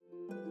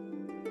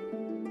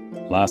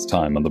Last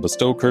time on the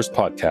Bestow Curse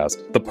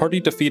podcast, the party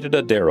defeated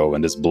Adaro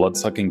and his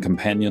blood-sucking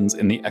companions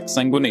in the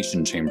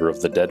exsanguination chamber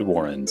of the Dead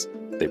Warrens.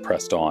 They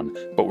pressed on,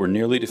 but were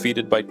nearly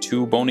defeated by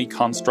 2 bony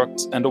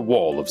constructs and a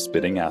wall of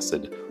spitting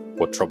acid.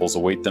 What troubles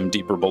await them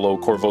deeper below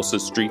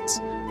Corvosa's streets?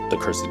 The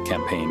Cursed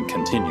campaign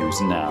continues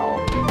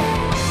now.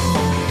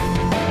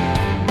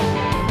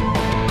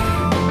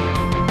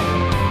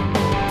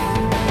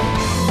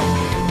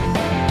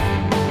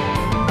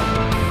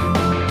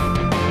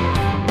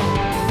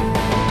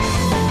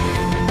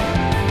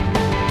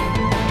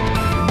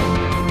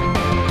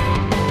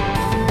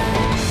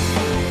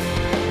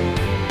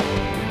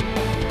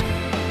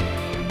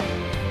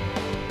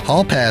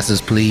 Hall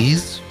passes,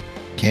 please.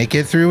 Can't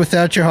get through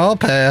without your hall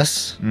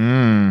pass.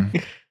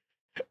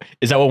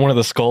 Is that what one of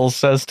the skulls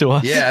says to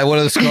us? Yeah, one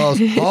of the skulls.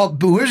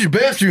 But where's your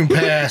bathroom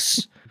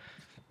pass?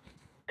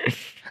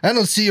 I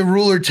don't see a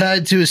ruler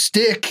tied to a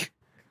stick.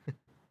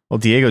 Well,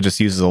 Diego just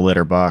uses a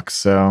litter box,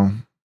 so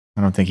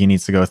I don't think he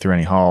needs to go through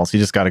any halls. He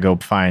just got to go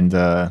find,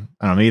 I don't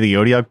know, maybe the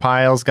Yodiog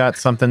pile's got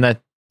something that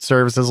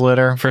serves as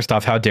litter. First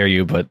off, how dare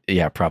you? But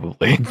yeah,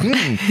 probably.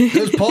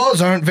 Those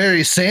paws aren't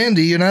very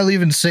sandy. You're not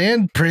leaving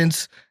sand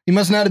prints. You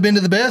must not have been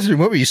to the bathroom.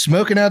 What were you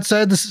smoking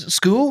outside the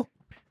school?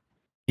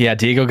 Yeah,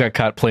 Diego got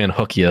caught playing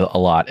hooky a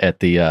lot at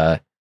the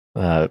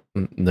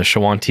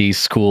Shawanti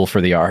School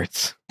for the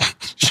Arts.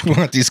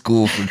 Shawanti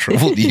School for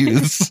Troubled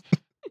Youths.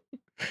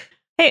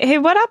 Hey,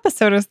 what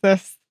episode is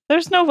this?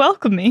 There's no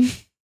welcoming.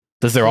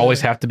 Does there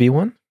always have to be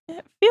one?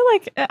 I feel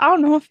like, I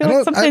don't know,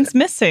 like something's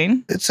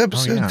missing. It's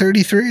episode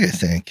 33, I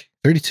think.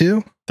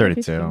 32?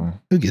 32.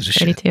 Who gives a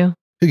 32. shit?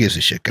 Who gives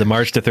a shit, guys? The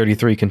March to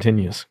 33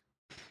 continues.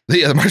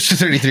 Yeah, the March to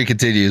 33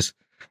 continues.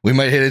 We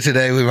might hit it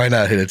today. We might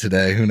not hit it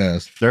today. Who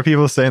knows? There are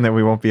people saying that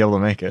we won't be able to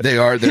make it.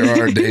 There are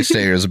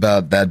naysayers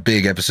about that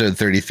big episode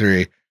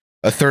 33,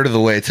 a third of the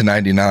way to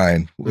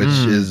 99, which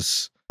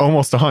is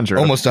almost 100.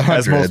 Almost 100.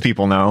 As most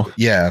people know.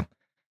 Yeah.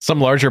 Some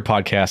larger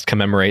podcasts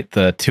commemorate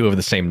the 2 of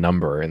the same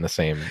number in the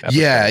same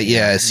episode.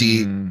 Yeah.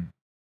 See,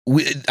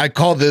 I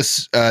call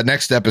this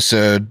next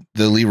episode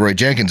the Leroy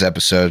Jenkins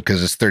episode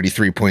because it's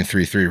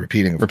 33.33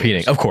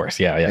 repeating. Of course.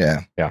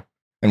 Yeah.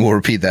 And we'll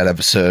repeat that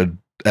episode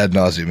ad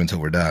nauseum until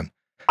we're done.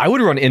 I would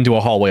run into a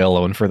hallway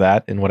alone for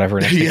that in whatever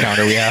next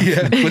encounter we have.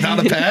 Yeah.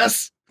 Without a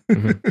pass?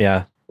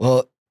 Yeah.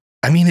 Well,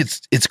 I mean,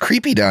 it's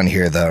creepy down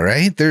here, though,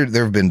 right? There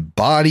have been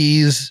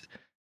bodies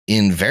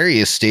in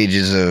various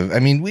stages of. I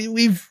mean,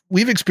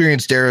 we've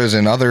experienced Darrows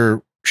in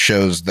other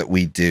shows that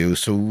we do,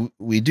 so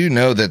we do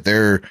know that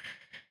they're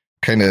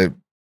kind of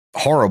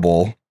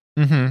horrible.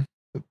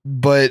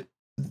 But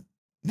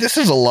this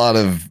is a lot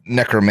of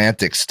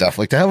necromantic stuff.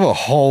 Like to have a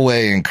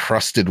hallway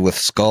encrusted with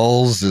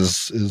skulls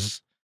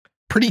is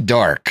pretty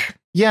dark.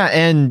 Yeah,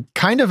 and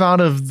kind of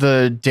out of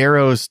the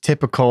Darrow's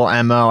typical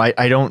MO,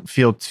 I don't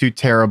feel too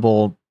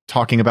terrible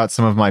talking about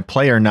some of my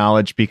player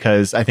knowledge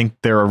because I think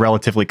they're a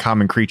relatively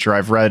common creature.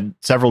 I've read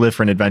several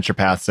different adventure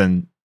paths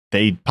and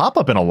they pop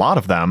up in a lot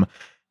of them.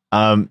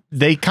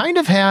 They kind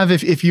of have,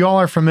 if you all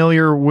are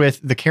familiar with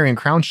the Carrion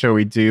Crown show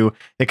we do,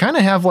 they kind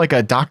of have like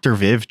a Dr.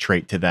 Viv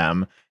trait to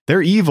them.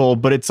 They're evil,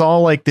 but it's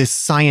all like this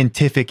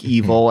scientific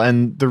evil.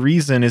 And the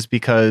reason is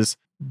because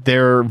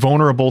they're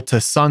vulnerable to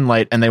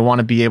sunlight and they want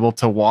to be able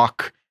to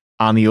walk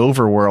on the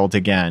overworld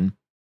again.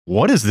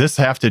 What does this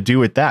have to do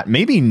with that?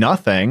 Maybe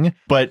nothing,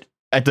 but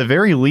at the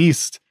very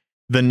least,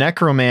 the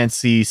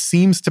necromancy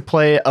seems to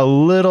play a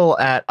little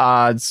at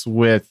odds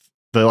with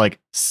the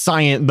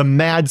the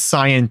mad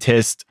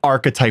scientist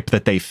archetype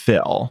that they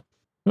fill.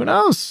 Who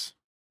knows?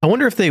 I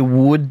wonder if they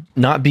would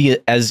not be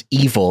as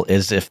evil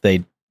as if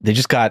they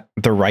just got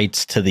the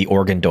rights to the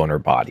organ donor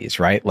bodies,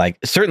 right? Like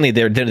certainly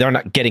they're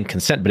not getting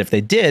consent, but if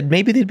they did,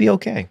 maybe they'd be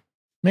okay.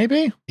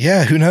 Maybe.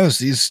 Yeah, who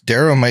knows?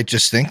 Darrow might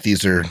just think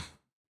these are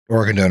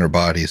organ donor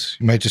bodies.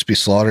 You might just be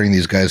slaughtering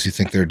these guys who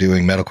think they're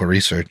doing medical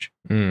research.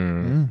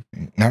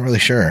 Not really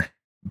sure.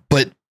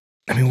 But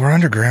I mean, we're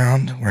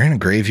underground. We're in a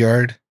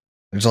graveyard.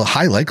 There's a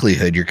high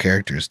likelihood your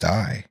characters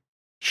die.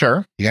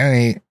 Sure. You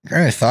got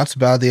any thoughts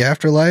about the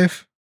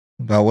afterlife?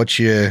 About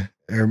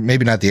or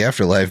maybe not the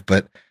afterlife,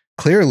 but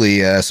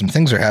clearly some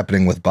things are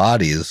happening with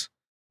bodies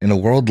in a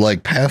world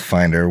like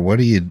Pathfinder. What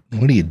do you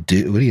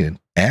do? What do you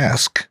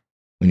ask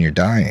when you're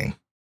dying?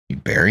 You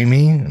bury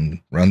me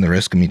and run the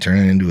risk of me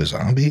turning into a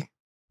zombie?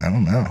 I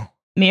don't know.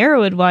 Mira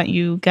would want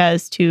you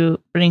guys to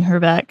bring her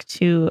back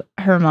to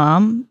her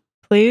mom,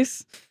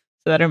 please,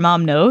 so that her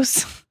mom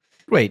knows.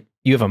 Wait,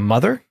 you have a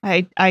mother?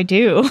 I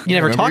do. You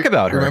never talk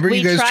about her. Remember we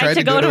you guys tried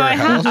to go to my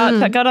house?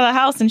 go to the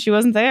house and she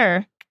wasn't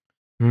there.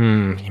 You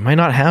might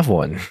not have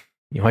one.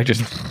 You might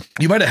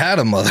have had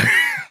a mother.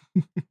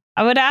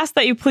 I would ask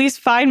that you please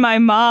find my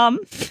mom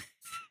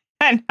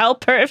and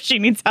help her if she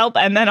needs help,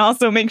 and then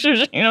also make sure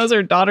she knows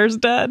her daughter's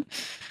dead.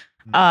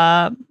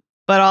 But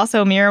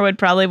also Mira would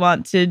probably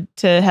want to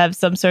have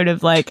some sort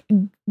of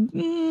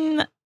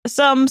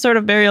some sort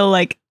of burial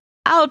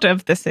out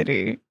of the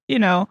city,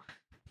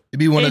 It'd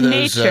be one In of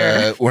those,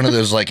 nature. one of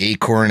those like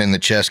acorn in the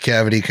chest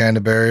cavity kind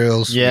of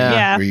burials. Yeah.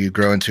 Yeah. Where you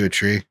grow into a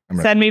tree.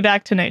 Send me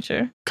back to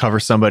nature. Cover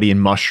somebody in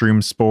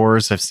mushroom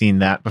spores. I've seen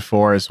that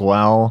before as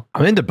well.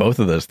 I'm into both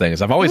of those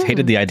things. I've always Ooh.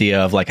 hated the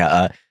idea of like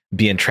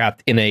being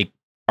trapped in a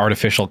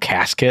artificial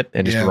casket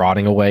and just Yeah.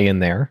 rotting away in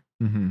there.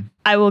 Mm-hmm.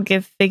 I will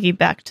give Figgy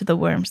back to the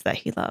worms that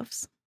he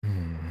loves.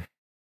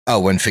 Oh,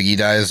 when Figgy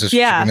dies, is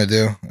Yeah. what you're going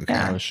to do? Okay.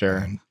 Yeah. Oh,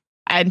 sure.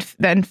 And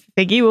then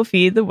Figgy will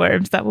feed the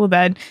worms that will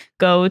then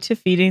go to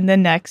feeding the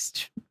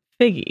next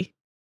Figgy,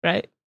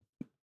 right?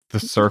 The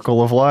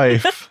circle of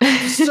life.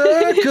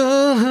 Circle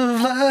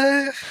of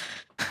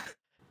life.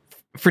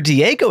 For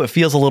Diego, it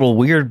feels a little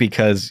weird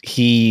because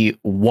he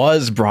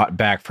was brought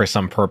back for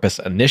some purpose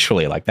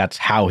initially. Like that's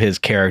how his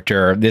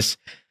character, this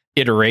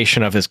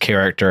iteration of his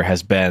character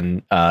has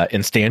been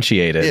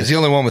instantiated. He's the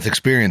only one with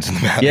experience in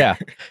the matter. Yeah.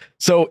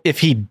 So if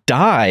he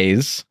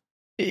dies,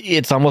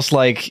 it's almost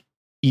like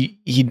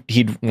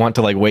he'd want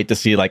to like wait to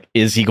see like,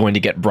 is he going to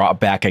get brought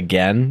back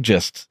again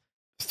just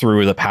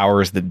through the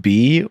powers that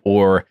be?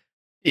 Or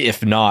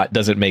if not,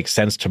 does it make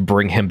sense to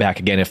bring him back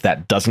again if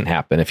that doesn't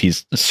happen, if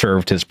he's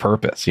served his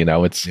purpose? You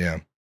know, it's, Yeah.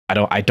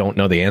 I don't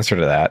know the answer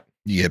to that.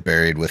 You get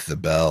buried with the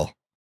bell.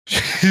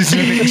 Just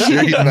make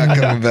sure he's not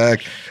coming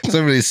back.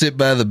 Somebody sit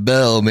by the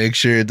bell, make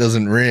sure it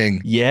doesn't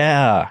ring.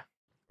 Yeah.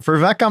 For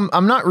Vec,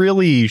 I'm not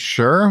really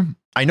sure.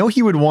 I know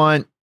he would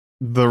want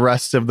the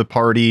rest of the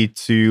party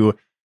to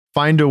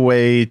find a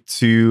way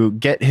to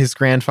get his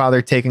grandfather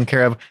taken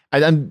care of.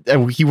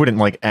 He wouldn't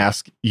like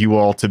ask you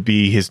all to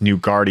be his new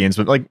guardians,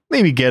 but like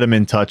maybe get him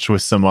in touch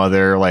with some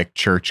other like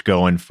church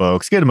going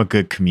folks, get him a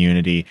good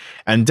community,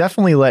 and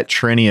definitely let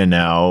Trinia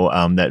know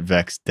that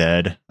Vec's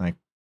dead. Like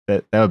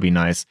that would be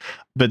nice.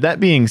 But that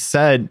being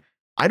said,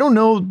 I don't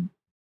know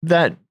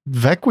that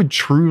Vec would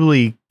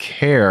truly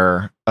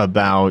care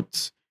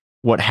about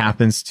what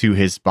happens to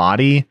his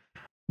body.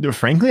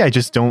 Frankly, I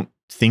just don't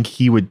think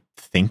he would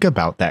think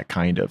about that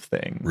kind of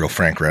thing. Real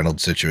Frank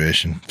Reynolds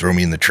situation. Throw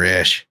me in the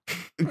trash.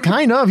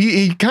 Kind of.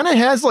 He kind of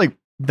has like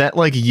that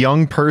like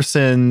young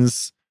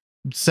person's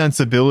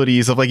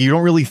sensibilities of like, you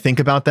don't really think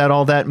about that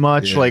all that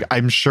much. Yeah. Like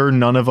I'm sure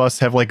none of us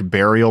have like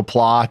burial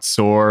plots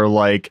or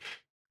like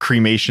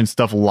cremation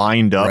stuff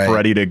lined up, Right.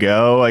 ready to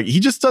go. Like he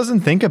just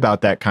doesn't think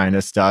about that kind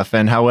of stuff.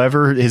 And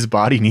however his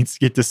body needs to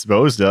get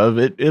disposed of,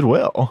 it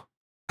will.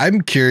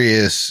 I'm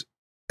curious,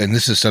 and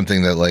this is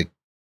something that like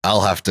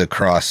I'll have to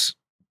cross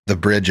the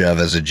bridge of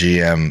as a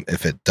GM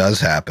if it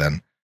does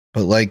happen.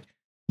 But like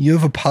you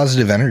have a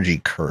positive energy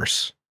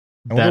curse.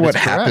 I wonder That what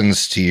is correct.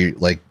 happens to you,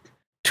 like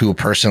to a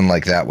person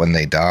like that when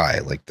they die.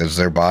 Like, does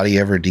their body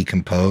ever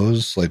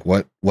decompose? Like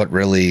what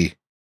really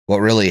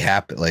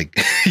happened? Like,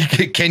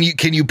 can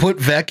you put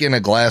Vec in a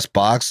glass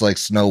box like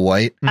Snow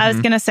White? I was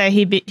Mhm. gonna say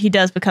he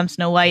does become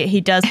Snow White.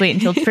 He does wait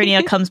until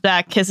Trinia comes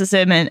back, kisses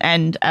him,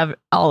 and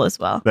all is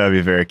well. That'd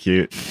be very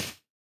cute.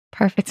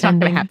 Perfect It's not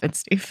gonna ending. happen,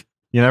 Steve.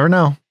 You never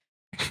know.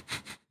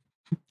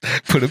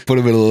 Put him in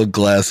a little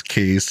glass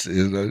case,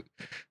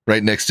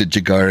 right next to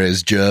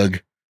Jagare's jug.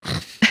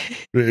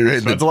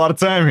 Right, Spends a lot of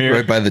time here.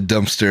 right by the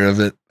dumpster of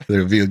it.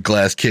 There'd be a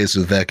glass case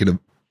with Vec in him.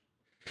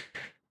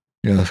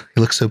 You know,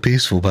 he looks so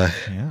peaceful by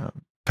Yeah.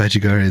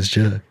 Jagare's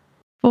jug.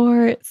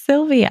 For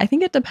Sylvie, I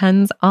think it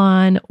depends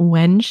on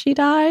when she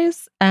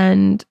dies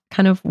and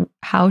kind of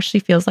how she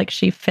feels like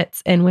she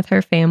fits in with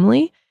her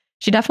family.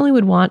 She definitely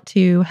would want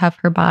to have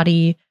her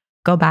body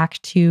go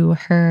back to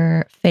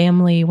her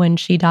family when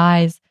she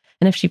dies.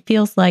 And if she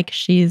feels like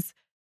she's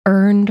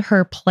earned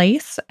her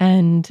place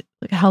and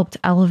helped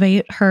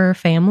elevate her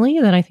family,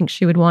 then I think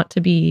she would want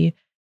to be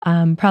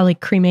probably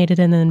cremated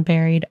and then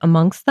buried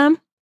amongst them.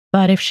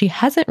 But if she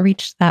hasn't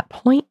reached that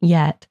point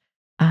yet,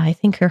 I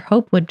think her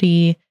hope would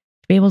be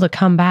to be able to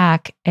come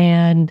back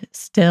and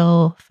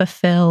still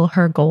fulfill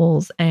her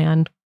goals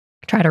and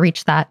try to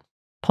reach that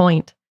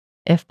point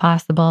if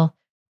possible.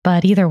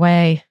 But either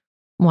way,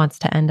 wants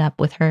to end up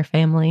with her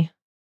family.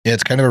 Yeah,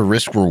 it's kind of a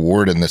risk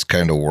reward in this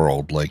kind of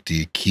world. Like, do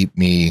you keep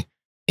me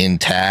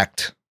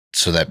intact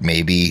so that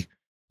maybe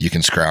you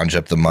can scrounge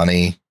up the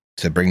money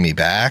to bring me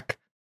back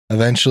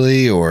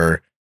eventually?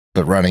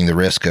 But running the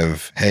risk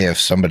of, hey, if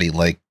somebody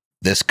like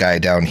this guy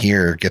down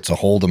here gets a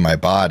hold of my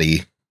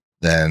body,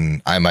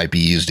 then I might be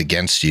used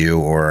against you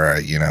or,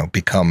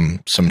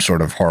 become some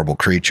sort of horrible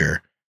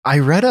creature. I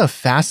read a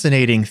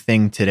fascinating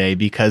thing today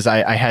because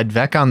I had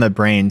Vec on the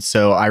brain.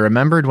 So I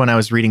remembered when I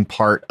was reading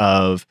part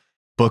of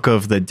Book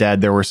of the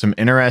Dead, there were some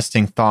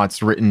interesting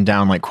thoughts written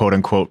down, like quote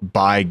unquote,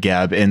 by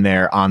Geb in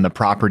there on the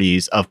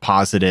properties of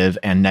positive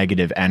and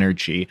negative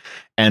energy.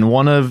 And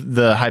one of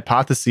the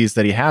hypotheses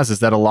that he has is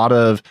that a lot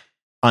of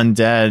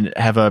undead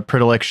have a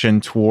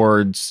predilection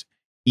towards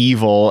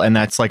evil, and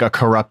that's like a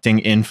corrupting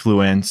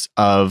influence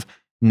of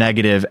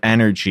negative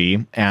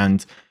energy.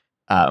 And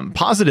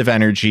positive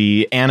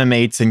energy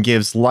animates and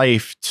gives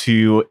life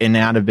to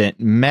inanimate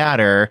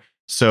matter.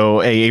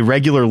 So a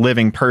regular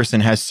living person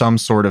has some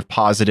sort of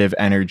positive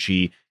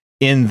energy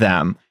in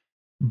them.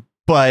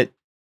 But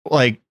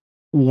like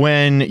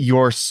when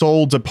your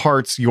soul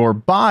departs your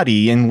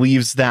body and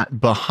leaves that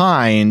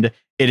behind,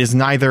 it is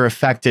neither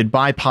affected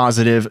by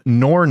positive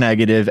nor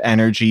negative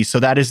energy. So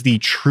that is the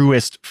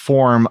truest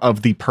form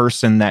of the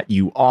person that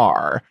you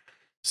are.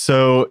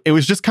 So it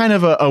was just kind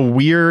of a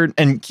weird,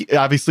 and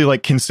obviously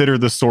like consider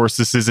the source.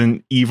 This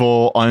isn't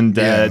evil,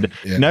 undead,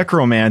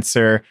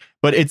 necromancer,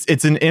 but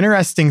it's an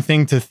interesting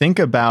thing to think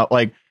about.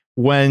 Like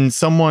when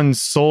someone's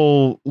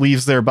soul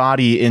leaves their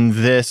body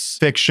in this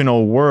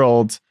fictional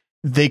world,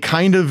 they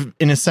kind of,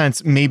 in a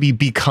sense, maybe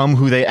become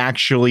who they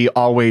actually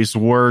always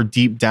were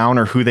deep down,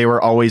 or who they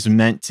were always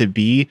meant to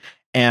be.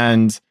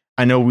 And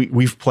I know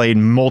we've played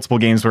multiple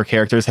games where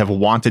characters have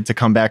wanted to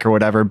come back or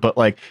whatever, but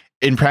like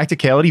in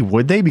practicality,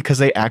 would they, because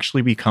they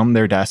actually become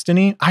their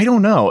destiny? I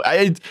don't know.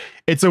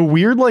 It's a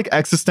weird like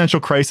existential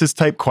crisis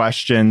type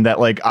question that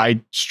like I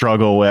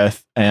struggle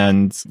with,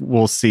 and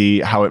we'll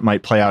see how it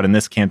might play out in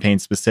this campaign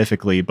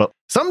specifically, but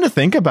something to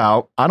think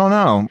about. I don't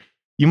know.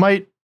 You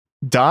might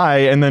die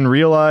and then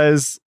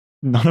realize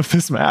none of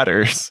this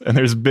matters, and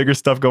there's bigger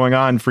stuff going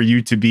on for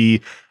you to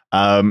be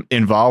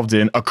involved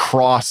in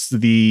across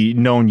the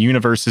known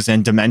universes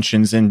and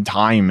dimensions and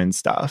time and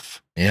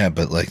stuff. Yeah,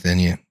 but like then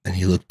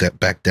you look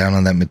back down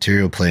on that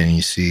material plane and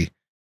you see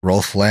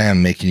Rolf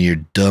Lamb making your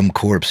dumb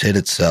corpse hit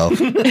itself.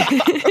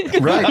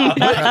 Right.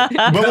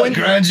 But when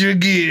grind your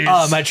gears.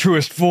 Oh, my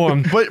truest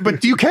form.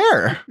 But do you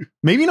care?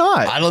 Maybe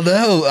not. I don't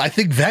know. I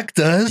think Vec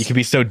does. You can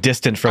be so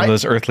distant from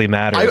those earthly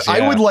matters.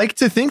 I would like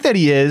to think that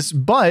he is,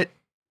 but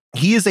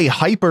he is a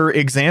hyper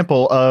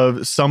example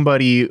of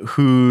somebody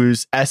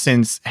whose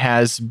essence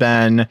has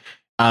been,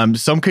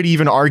 some could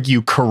even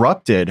argue,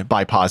 corrupted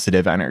by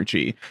positive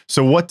energy.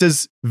 So what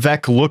does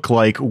Vec look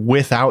like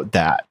without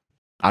that?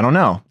 I don't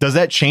know. Does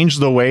that change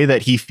the way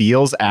that he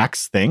feels,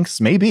 acts, thinks?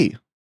 Maybe.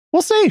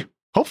 We'll see.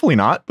 Hopefully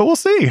not, but we'll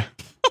see.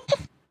 I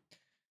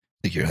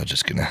think you're all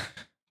just going to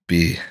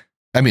be...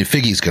 I mean,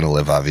 Figgy's going to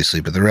live, obviously,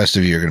 but the rest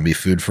of you are going to be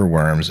food for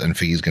worms, and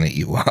Figgy's going to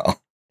eat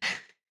well.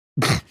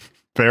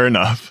 Fair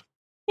enough.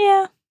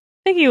 Yeah,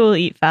 I think you will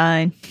eat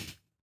fine.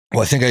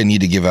 Well, I think I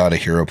need to give out a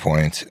hero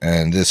point,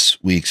 and this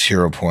week's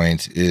hero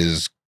point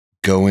is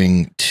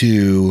going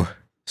to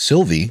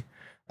Sylvie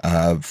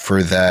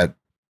for that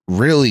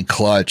really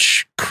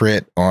clutch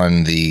crit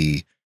on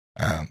the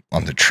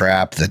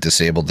trap that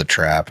disabled the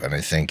trap, and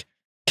I think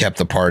kept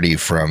the party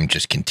from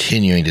just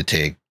continuing to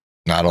take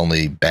not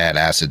only bad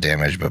acid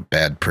damage, but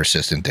bad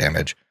persistent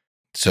damage.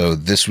 So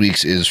this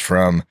week's is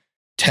from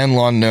 10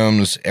 Lawn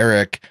Gnomes,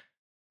 Eric.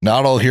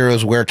 Not all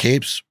heroes wear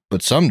capes,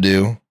 but some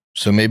do.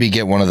 So maybe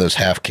get one of those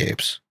half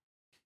capes.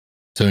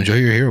 So enjoy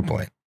your hero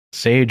point.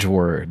 Sage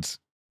words.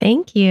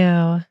 Thank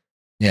you.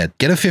 Yeah,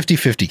 get a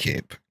 50-50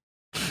 cape.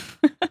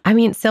 I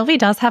mean, Sylvie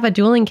does have a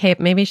dueling cape.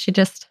 Maybe she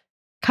just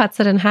cuts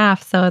it in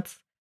half, so it's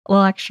a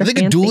little extra I think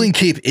fancy. a dueling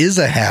cape is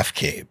a half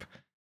cape.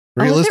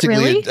 Oh, is it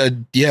Realistically,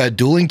 really? a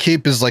dueling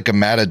cape is like a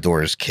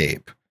matador's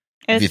cape.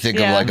 If you think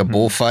of like a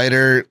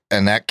bullfighter,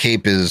 and that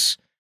cape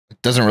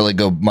doesn't really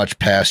go much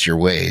past your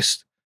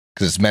waist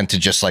because it's meant to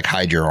just like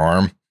hide your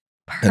arm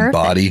and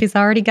body. She's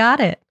already got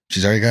it.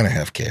 She's already got a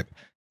half cape.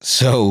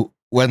 So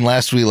when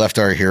last we left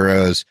our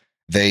heroes,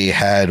 they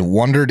had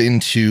wandered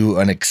into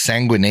an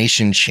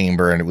exsanguination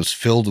chamber, and it was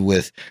filled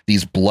with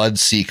these blood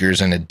seekers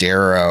and a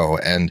darrow,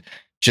 and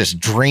just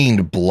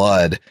drained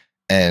blood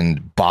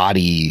and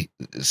body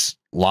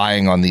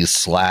lying on these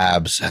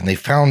slabs. And they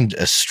found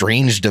a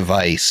strange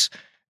device,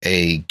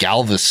 a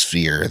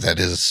galvasphere that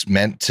is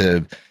meant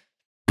to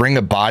bring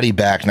a body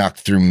back, not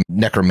through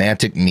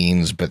necromantic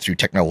means, but through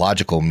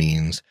technological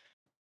means.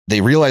 They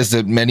realized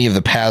that many of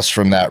the paths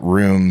from that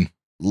room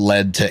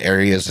led to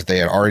areas that they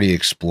had already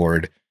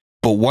explored,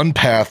 but one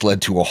path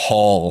led to a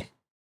hall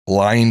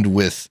lined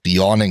with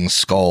yawning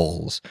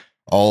skulls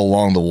all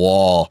along the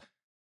wall.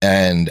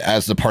 And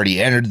as the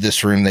party entered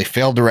this room, they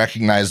failed to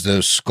recognize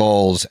those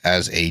skulls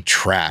as a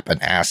trap,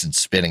 an acid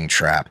spitting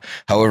trap.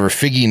 However,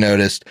 Figgy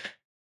noticed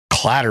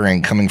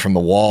clattering coming from the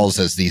walls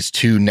as these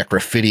two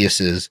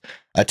Necrophidiuses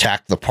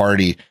attacked the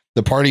party.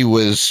 The party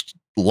was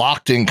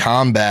locked in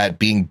combat,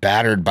 being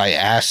battered by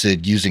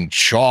acid, using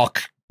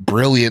chalk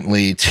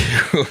brilliantly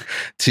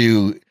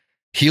to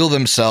heal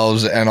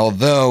themselves. And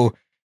although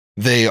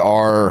they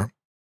are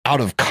out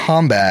of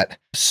combat,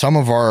 some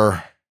of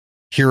our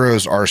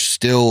heroes are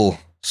still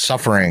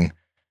suffering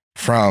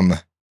from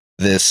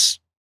this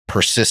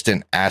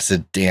persistent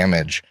acid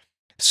damage.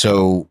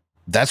 So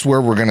that's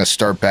where we're going to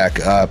start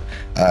back up.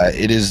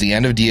 It is the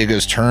end of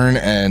Diego's turn,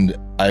 and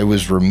I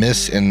was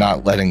remiss in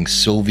not letting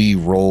Sylvie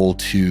roll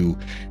to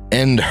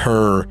end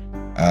her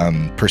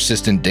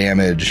persistent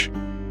damage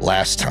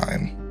last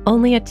time.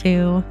 Only a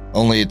 2.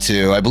 Only a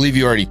 2. I believe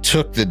you already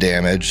took the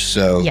damage,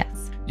 so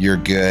yes, you're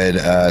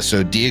good.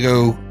 So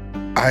Diego,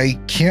 I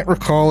can't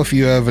recall if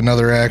you have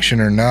another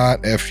action or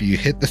not after you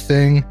hit the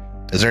thing.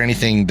 Is there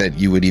anything that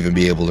you would even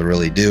be able to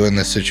really do in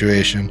this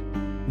situation?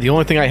 The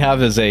only thing I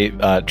have is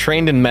a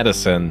trained in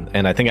medicine,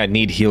 and I think I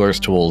need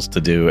healer's tools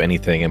to do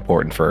anything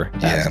important for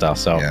that stuff.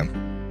 So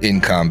in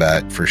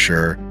combat for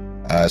sure.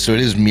 So it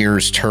is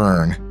Mir's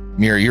turn.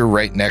 Mir, you're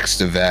right next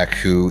to Vec,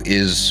 who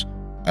is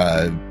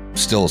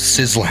still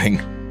sizzling.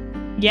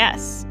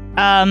 Yes.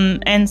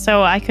 And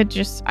so I could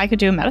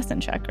do a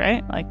medicine check,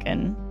 right? Like,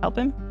 and help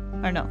him,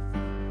 or no?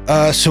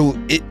 So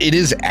it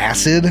is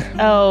acid.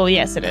 Oh,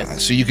 yes, it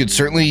is. So you could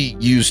certainly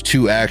use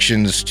 2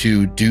 actions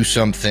to do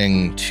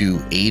something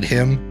to aid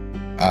him.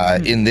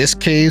 In this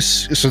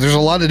case, so there's a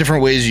lot of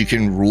different ways you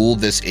can rule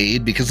this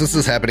aid, because this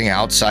is happening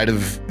outside of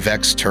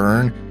Vex's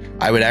turn.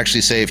 I would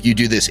actually say if you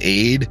do this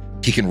aid,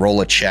 he can roll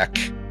a check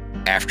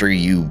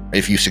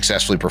if you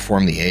successfully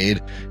perform the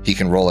aid, he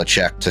can roll a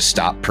check to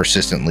stop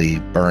persistently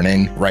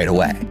burning right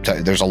away.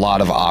 There's a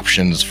lot of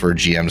options for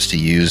GMs to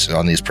use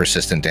on these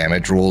persistent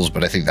damage rules,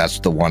 but I think that's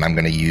the one I'm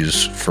going to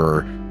use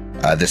for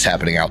this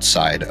happening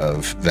outside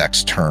of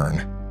Vex's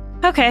turn.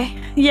 Okay,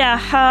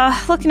 yeah,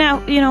 looking at,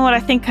 what I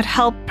think could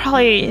help,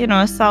 probably,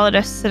 a solid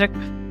acidic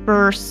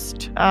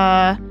burst,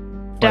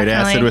 Right,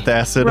 definitely. acid with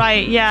acid.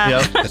 Right, yeah.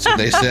 Yep. That's what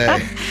they say.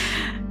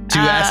 2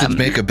 acids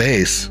make a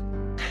base.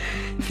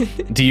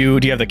 Do you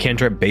have the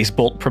cantrip base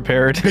bolt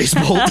prepared? Base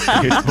bolt.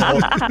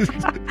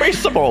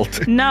 Base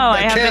bolt. No,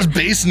 I That has have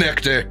base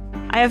nectar.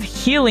 I have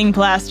healing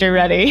plaster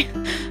ready.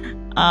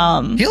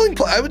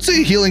 I would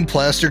say healing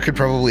plaster could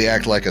probably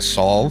act like a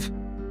solve.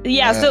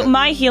 Yeah, so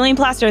my healing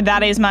plaster,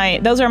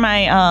 those are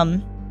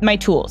my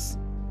tools.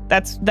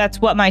 That's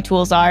what my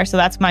tools are. So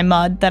that's my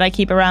mud that I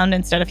keep around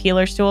instead of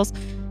healer's tools.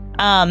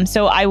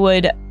 So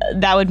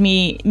that would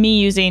be me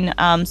using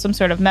some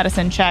sort of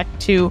medicine check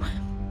to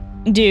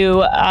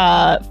do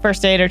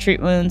first aid or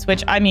treat wounds,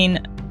 which, I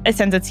mean,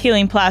 since it's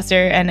healing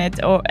plaster and it's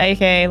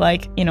aka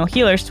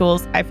healer's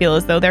tools, I feel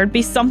as though there'd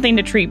be something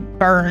to treat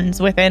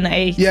burns within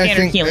a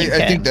standard healing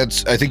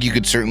kit. I think you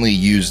could certainly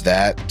use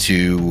that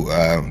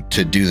to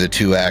do the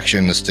 2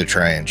 actions to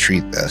try and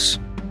treat this,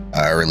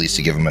 or at least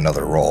to give him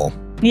another roll.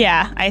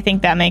 Yeah, I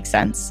think that makes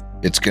sense.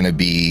 It's going to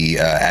be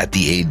at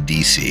the aid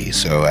DC,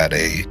 so at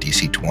a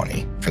DC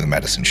 20 for the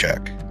medicine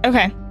check.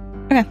 Okay,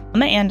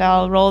 and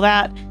I'll roll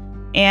that.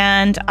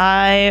 And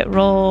I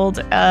rolled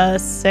a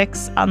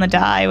 6 on the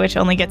die, which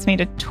only gets me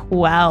to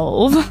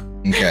 12.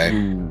 Okay.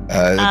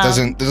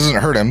 It doesn't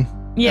hurt him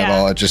at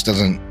all. It just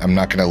doesn't. I'm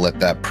not going to let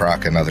that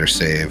proc another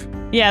save.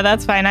 Yeah,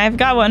 that's fine. I've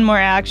got one more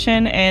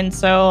action, and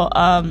so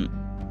I'm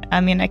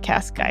going to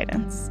cast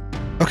guidance.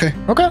 Okay.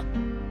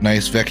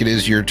 Nice. Vec, it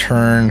is your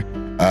turn.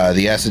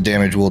 The acid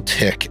damage will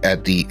tick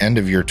at the end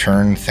of your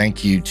turn.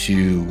 Thank you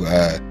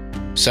to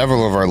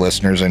several of our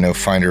listeners. I know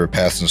Finder of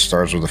Paths and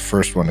Stars were the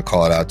first one to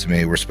call it out to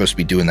me. We're supposed to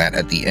be doing that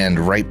at the end,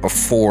 right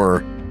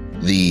before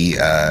the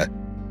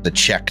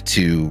check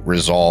to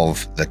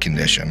resolve the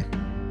condition.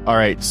 All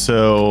right,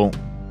 so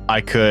I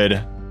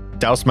could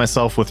douse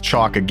myself with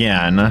chalk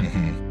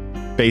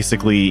again,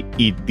 basically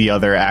eat the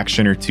other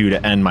action or 2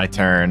 to end my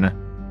turn,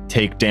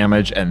 take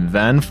damage and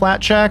then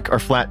flat check, or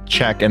flat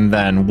check and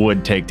then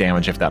would take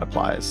damage if that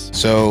applies.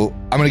 So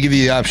I'm going to give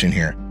you the option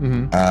here.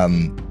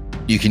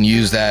 You can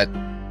use that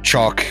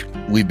chalk.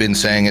 We've been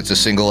saying it's a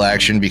single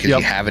action because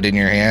you have it in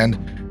your hand.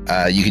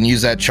 You can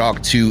use that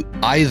chalk to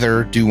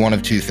either do one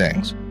of 2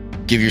 things.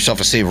 Give yourself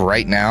a save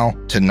right now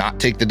to not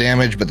take the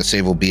damage, but the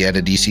save will be at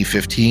a DC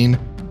 15,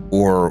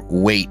 or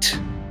wait.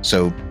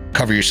 So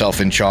cover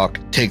yourself in chalk,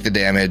 take the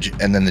damage,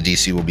 and then the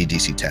DC will be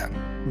DC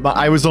 10. But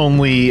I was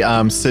only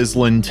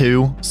sizzling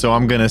 2, so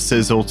I'm going to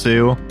sizzle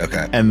 2.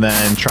 Okay. And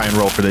then try and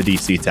roll for the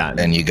DC 10.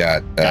 And you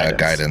got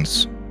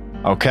guidance.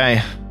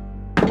 Okay.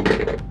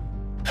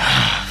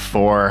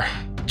 4.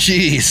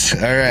 Jeez.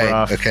 All right.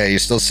 Rough. Okay, you're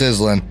still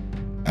sizzling.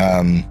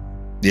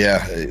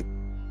 Yeah,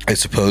 I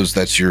suppose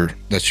that's your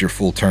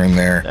full turn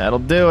there. That'll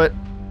do it.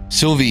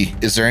 Sylvie,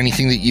 is there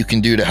anything that you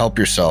can do to help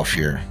yourself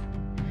here?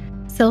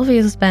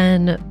 Sylvie's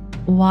been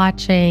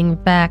watching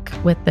Beck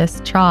with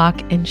this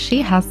chalk, and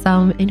she has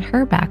some in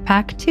her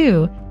backpack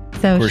too.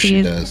 So Of course she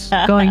she's does.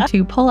 going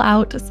to pull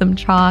out some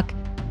chalk,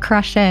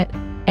 crush it,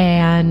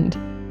 and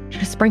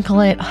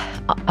sprinkle it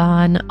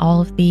on all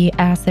of the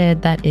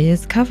acid that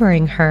is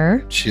covering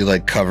her. She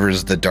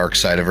covers the dark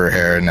side of her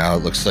hair, and now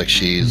it looks like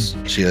she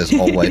has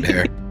all white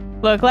hair.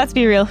 Look, let's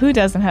be real. Who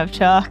doesn't have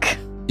chalk?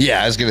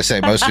 Yeah, I was gonna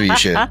say most of you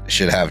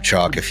should have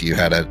chalk if you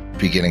had a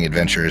beginning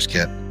adventurer's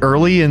kit.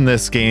 Early in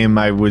this game,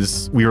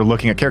 we were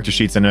looking at character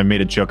sheets, and I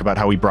made a joke about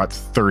how we brought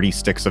 30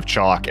 sticks of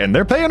chalk, and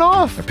they're paying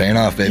off. They're paying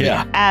off, baby.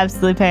 Yeah.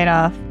 Absolutely paid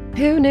off.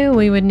 Who knew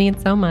we would need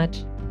so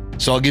much?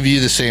 So I'll give you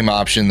the same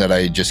option that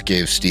I just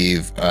gave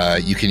Steve.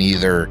 You can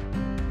either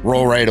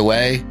roll right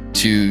away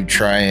to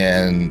try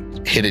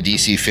and hit a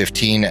DC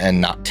 15 and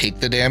not take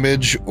the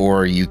damage,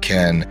 or you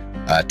can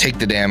take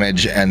the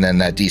damage and then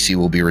that DC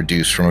will be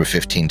reduced from a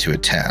 15 to a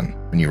 10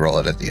 when you roll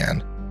it at the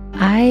end.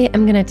 I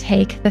am going to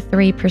take the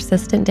 3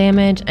 persistent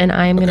damage, and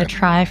I'm going to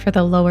try for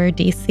the lower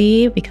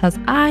DC because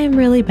I'm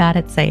really bad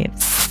at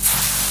saves.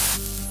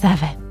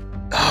 7.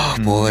 Oh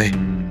boy,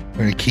 we're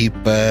gonna keep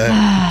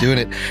doing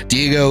it.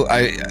 Diego,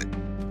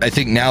 I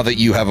think now that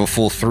you have a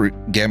full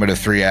gamut of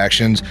 3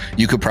 actions,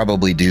 you could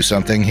probably do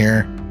something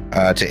here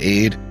to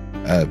aid.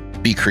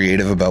 Be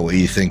creative about what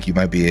you think you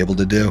might be able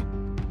to do.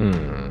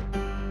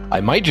 I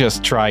might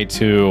just try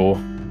to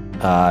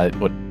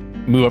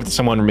move up to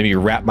someone, or maybe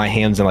wrap my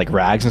hands in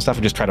rags and stuff,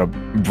 and just try to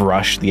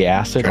brush the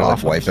acid Try to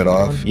off. wipe it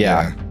off.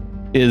 Yeah.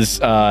 Is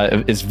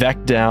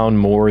Vec down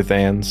more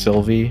than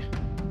Sylvie?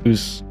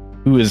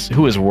 Who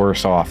is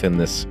worse off in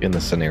this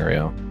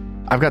scenario?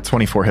 I've got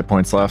 24 hit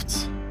points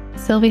left.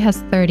 Sylvie has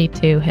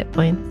 32 hit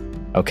points.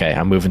 Okay,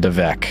 I'm moving to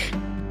Vec.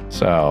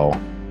 So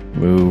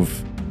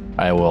move.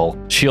 I will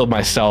shield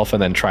myself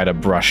and then try to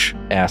brush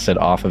acid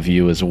off of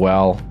you as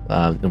well,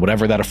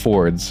 whatever that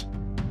affords.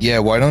 Yeah,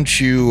 why don't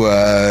you,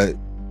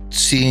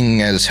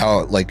 seeing as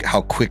how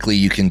quickly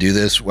you can do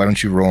this, why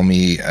don't you roll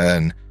me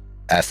an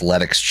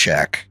athletics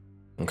check?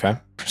 Okay.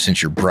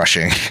 Since you're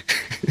brushing.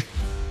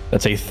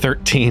 That's a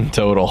 13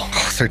 total.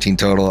 13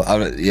 total.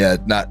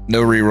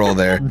 No reroll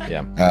there.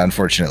 Yeah.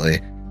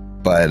 Unfortunately.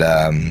 But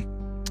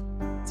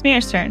It's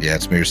Mir's turn. Yeah,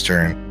 it's Mir's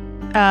turn.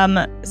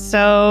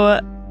 So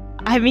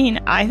I mean,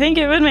 I think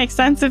it would make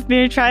sense if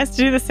Mir tries to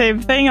do the same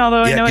thing,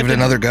 although I know give it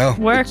another go.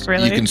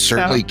 Really. You can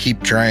certainly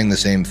keep trying the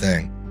same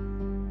thing.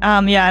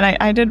 Yeah, and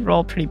I did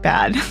roll pretty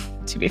bad,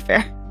 to be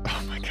fair.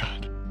 Oh my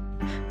god.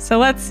 So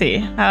let's see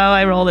how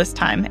I roll this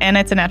time. And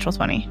it's a natural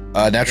 20.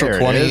 Natural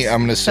 20, I'm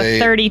gonna say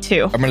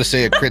 32. I'm gonna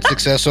say a crit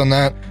success on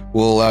that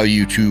will allow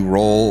you to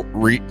re-roll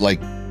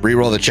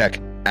the check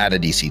at a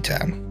DC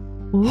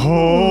 10.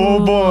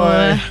 Oh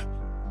boy.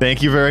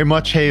 Thank you very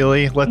much,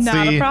 Haley. Let's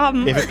Not see a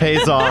problem. if it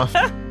pays off.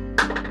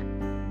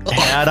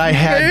 Had I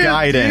had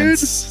guidance,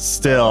 dude.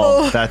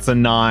 still, that's a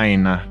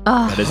 9.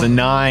 That is a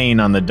 9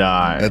 on the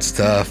die. That's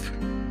tough.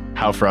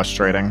 How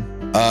frustrating.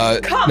 Now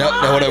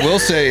what I will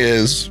say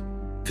is,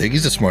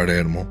 Figgy's a smart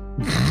animal.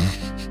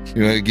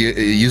 You want to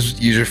use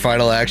your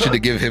final action to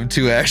give him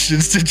 2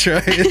 actions to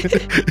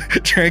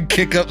try and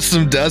kick up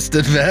some dust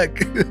and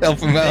back, help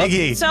him out.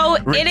 Figgy, So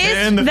it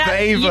is the that,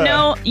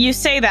 favor. you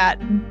say that,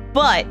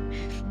 but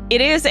it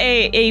is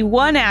a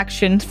one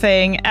action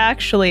thing,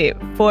 actually,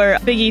 for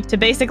Figgy to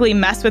basically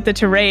mess with the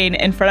terrain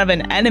in front of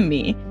an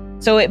enemy.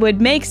 So it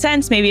would make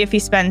sense maybe if he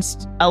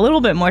spends a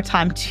little bit more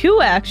time,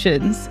 2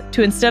 actions,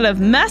 to instead of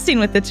messing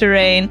with the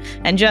terrain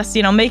and just,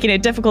 making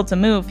it difficult to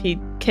move, he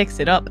kicks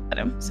it up at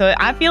him. So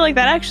I feel like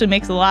that actually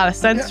makes a lot of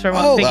sense for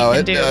what Figgy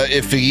can do.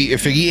 If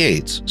Figgy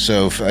aids.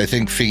 So I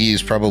think Figgy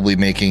is probably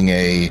making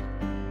I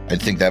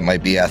think that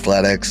might be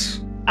athletics.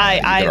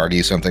 You could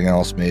argue something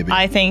else, maybe.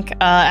 I think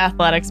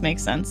athletics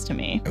makes sense to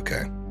me.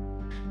 Okay.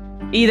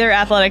 Either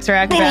athletics or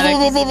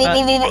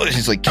acrobatics.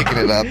 He's like kicking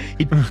it up.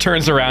 He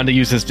turns around to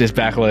use his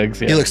back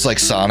legs. Yeah. He looks like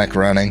Sonic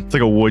running. It's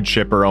like a wood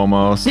chipper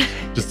almost.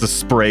 Just a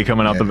spray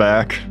coming out the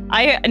back.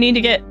 I need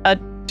to get a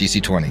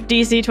DC 20.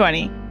 DC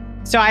 20.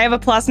 So I have a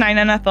 +9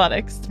 in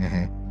athletics.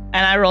 Mm-hmm.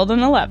 And I rolled an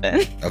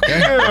 11.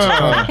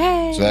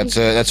 Okay. So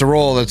that's a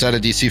roll that's at a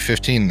DC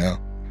 15 now.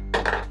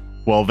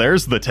 Well,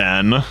 there's the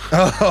 10.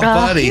 Oh,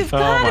 buddy. You've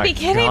got to be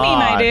kidding me,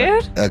 my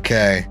dude.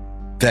 Okay.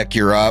 Beck,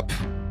 you're up.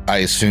 I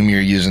assume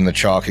you're using the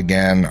chalk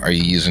again. Are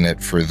you using it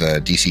for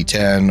the DC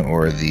 10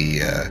 or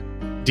the...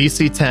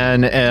 DC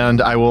 10, and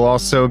I will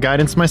also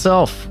guidance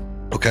myself.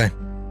 Okay.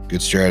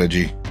 Good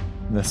strategy.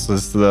 This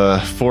is the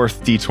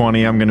 4th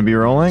D20 I'm going to be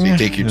rolling. So you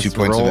take your 2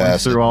 points of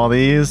acid. Through all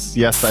these.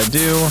 Yes, I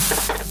do.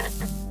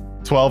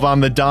 12 on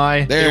the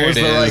die. There it was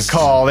it the is. right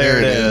call. There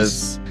it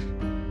is.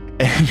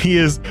 And he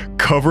is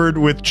covered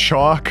with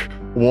chalk,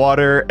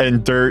 water,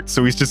 and dirt,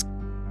 so he's just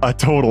a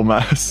total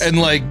mess. And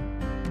like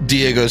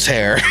Diego's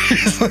hair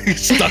is like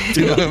stuck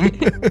to him.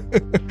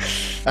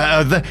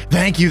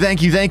 Thank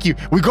you.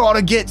 We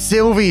gotta get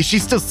Sylvie.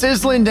 She's still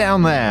sizzling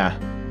down there.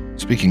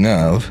 Speaking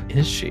of,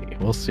 Is she?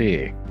 We'll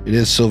see. it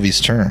is Sylvie's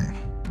turn.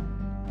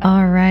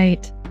 All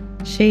right.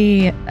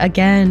 She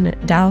again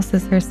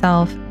douses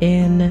herself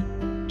in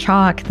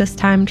chalk, this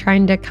time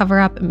trying to cover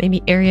up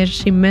maybe areas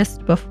she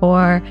missed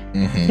before.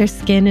 Mm-hmm. Her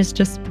skin is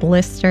just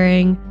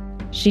blistering.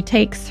 She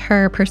takes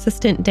her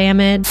persistent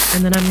damage,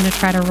 and then I'm going to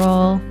try to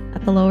roll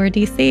at the lower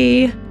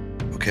DC.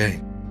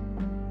 Okay.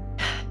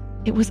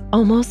 It was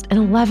almost an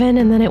 11,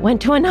 and then it went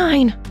to a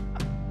 9.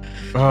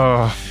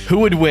 Who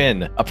would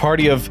win? A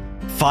party of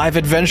 5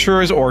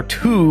 adventurers or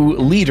 2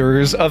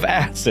 liters of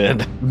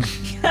acid?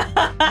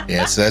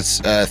 Yeah, so that's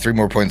 3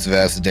 more points of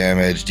acid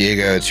damage.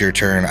 Diego, it's your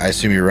turn. I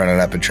assume you're running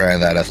up and trying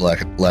that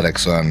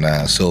athletics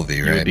on Sylvie,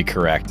 You right? would be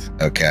correct.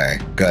 Okay.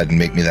 Go ahead and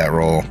make me that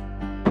roll.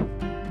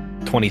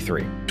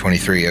 23.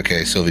 23.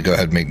 Okay, Sylvie, go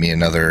ahead and make me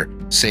another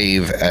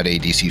save at a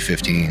DC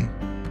 15.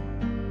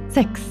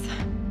 6.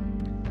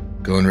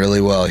 Going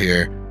really well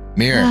here.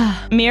 Mir.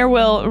 Mir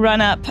will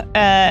run up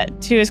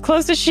to as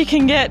close as she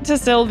can get to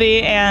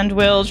Sylvie and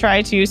will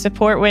try to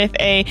support with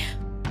a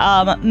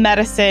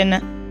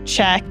medicine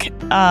check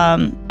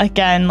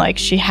again, like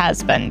she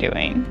has been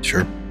doing.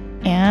 Sure.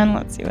 And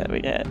let's see what we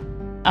get.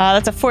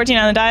 That's a 14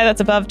 on the die. That's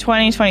above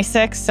 20,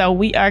 26. So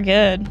we are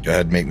good. Go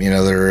ahead and make me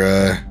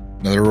another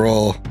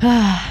roll.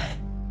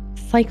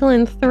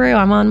 Cycling through.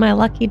 I'm on my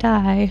lucky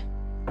die.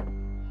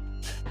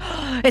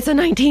 It's a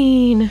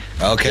 19.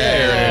 Okay.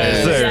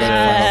 Yes. There it is. Another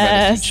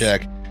final medicine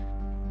check.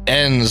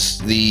 Ends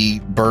the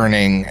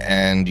burning,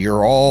 and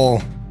you're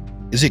all...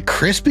 Is it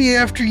crispy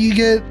after you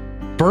get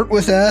burnt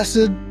with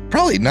acid?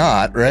 Probably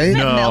not, right?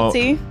 No.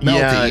 Melty.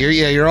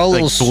 Melty. You're all a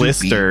little soupy,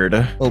 blistered.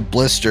 a little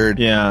blistered,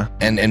 Yeah.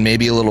 and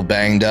maybe a little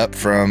banged up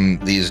from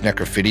these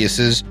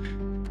necrophidiuses.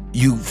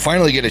 you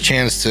finally get a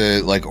chance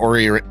to like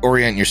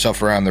orient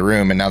yourself around the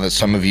room. And now that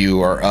some of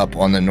you are up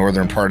on the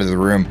northern part of the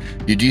room,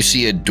 you do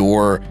see a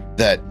door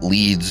that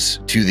leads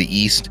to the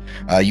east.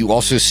 You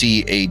also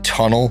see a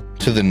tunnel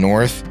to the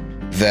north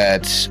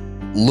that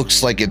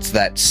looks like it's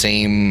that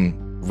same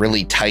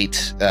really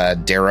tight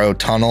Darrow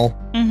tunnel.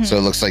 Mhm. So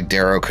it looks like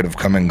Darrow could have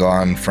come and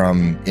gone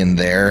from in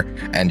there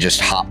and just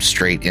hopped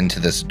straight into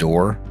this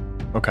door.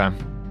 Okay.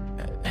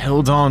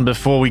 Hold on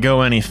before we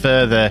go any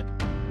further.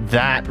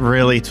 That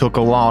really took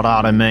a lot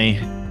out of me,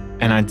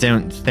 and I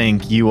don't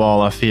think you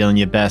all are feeling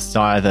your best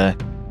either.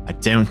 I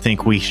don't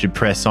think we should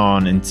press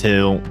on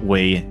until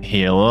we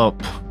heal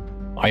up.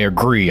 I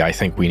agree. I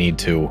think we need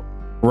to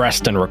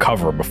rest and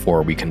recover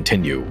before we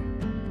continue.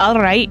 All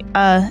right.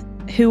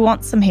 Who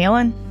wants some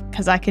healing?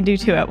 Because I can do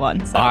 2 at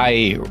once.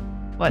 I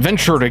What?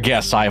 venture to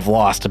guess I've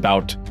lost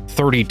about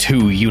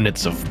 32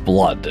 units of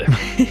blood.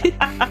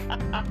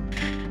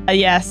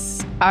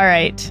 Yes. All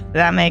right.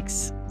 That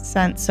makes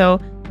sense. So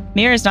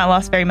Mira's not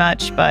lost very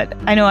much, but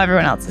I know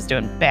everyone else is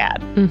doing bad.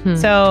 Mhm.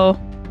 So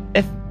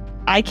if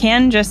I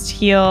can just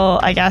heal,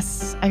 I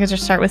guess I could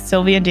just start with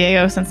Sylvie and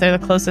Diego since they're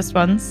the closest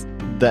ones.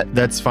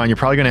 That's fine. You're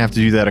probably going to have to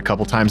do that a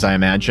couple times, I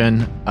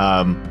imagine.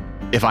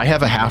 If I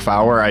have a half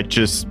hour, I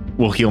just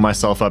will heal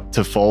myself up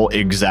to full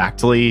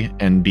exactly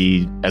and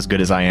be as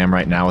good as I am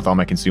right now with all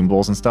my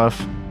consumables and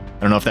stuff.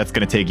 I don't know if that's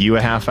going to take you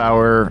a half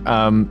hour,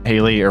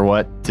 Haley, or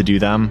what, to do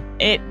them.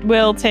 It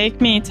will take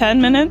me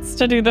 10 minutes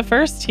to do the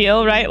first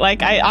heal, right?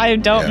 Like, I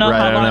don't Yeah, know right,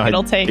 I how don't long know.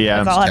 it'll take Yeah,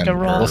 because I'll have to 10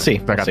 roll. We'll see.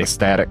 I got the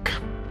static.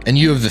 And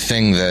you have the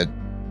thing that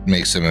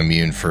makes them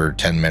immune for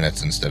 10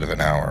 minutes instead of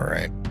an hour,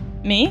 right?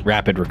 Me?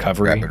 Rapid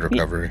recovery. Rapid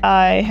recovery.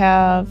 I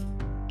have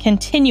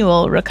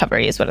continual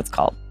recovery is what it's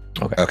called.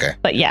 Okay.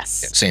 But Yeah,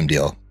 yes. same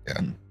deal.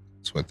 Yeah,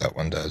 that's what that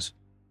one does.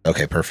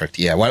 Okay, perfect.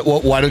 Yeah,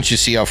 why don't you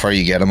see how far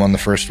you get them on the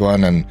first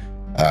one, and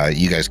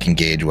you guys can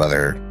gauge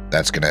whether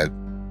that's gonna.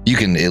 You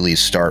can at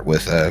least start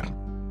with a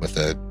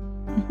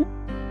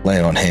lay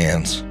on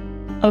hands.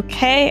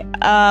 Okay.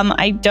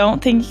 I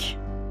don't think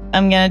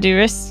I'm gonna do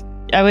risk.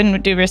 I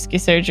wouldn't do risky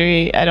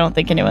surgery. I don't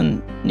think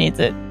anyone needs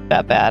it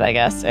that bad, I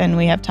guess, and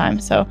we have time.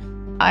 So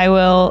I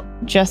will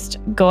just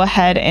go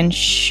ahead and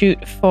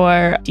shoot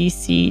for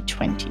DC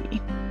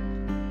 20.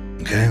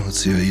 Okay, let's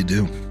see what you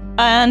do.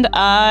 And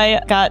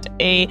I got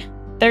a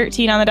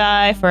 13 on the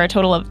die for a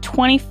total of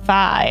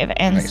 25.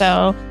 And Nice.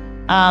 so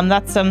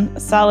that's some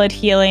solid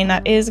healing.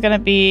 That is going to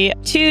be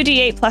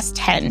 2d8 plus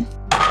 10.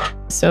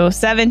 So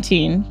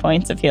 17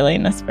 points of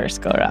healing this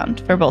first go around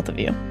for both of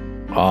you.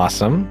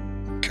 Awesome.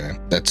 Okay,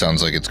 that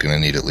sounds like it's gonna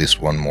need at least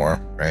one more,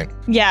 right?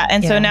 Yeah.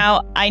 And so Yeah.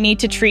 now I need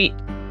to treat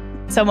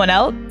someone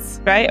else,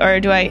 right? Or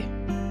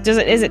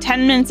is it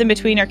 10 minutes in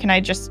between, or can I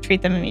just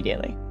treat them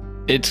immediately?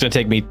 It's going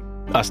to take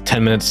us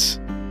 10 minutes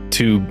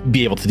to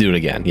be able to do it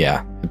again.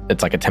 Yeah.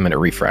 It's like a 10-minute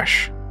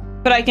refresh.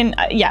 But I can,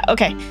 yeah.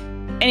 Okay.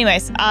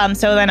 Anyways,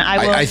 so then I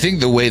will. I think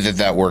the way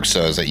that works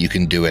though is that you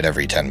can do it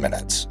every 10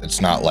 minutes.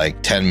 It's not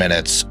like 10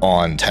 minutes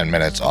on, 10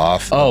 minutes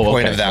off. Oh, the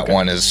point okay, of that okay.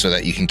 one is so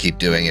that you can keep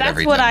doing it That's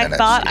every what 10 I minutes.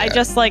 thought. I Yeah.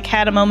 just like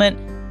had a moment,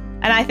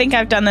 and I think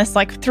I've done this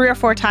like 3 or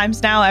 4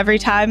 times now. Every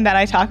time that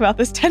I talk about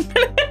this 10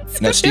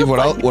 minutes. Now, It Steve, feels what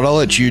like- I'll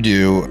let you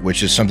do,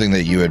 which is something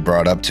that you had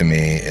brought up to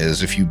me,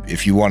 is if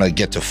you want to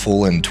get to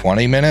full in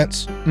 20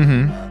 minutes,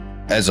 Mm-hmm.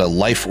 as a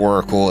life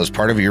oracle, as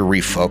part of your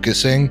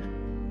refocusing,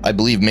 I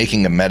believe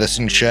making a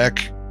medicine check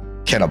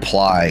can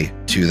apply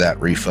to that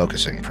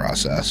refocusing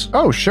process.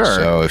 Oh, sure.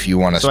 So if you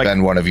want to So, like-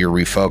 spend one of your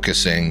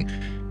refocusing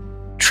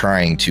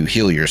trying to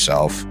heal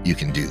yourself, you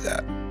can do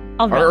that.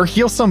 I'll roll. or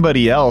heal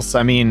somebody else.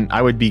 I mean,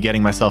 I would be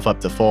getting myself up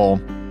to full.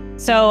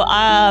 So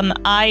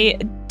I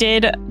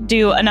did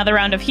do another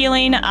round of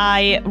healing.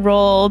 I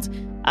rolled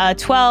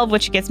 12,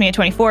 which gets me a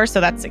 24, so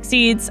that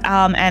succeeds.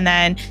 And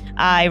then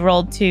I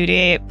rolled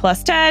 2d8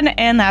 plus 10,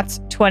 and that's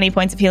 20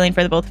 points of healing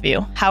for the both of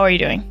you. How are you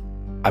doing?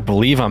 I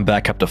believe I'm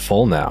back up to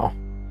full now.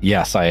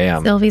 Yes, I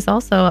am. Sylvie's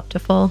also up to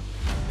full.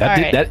 That,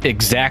 All right. that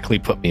exactly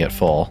put me at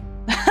full.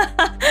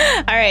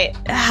 All right,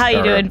 how you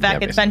Or, doing,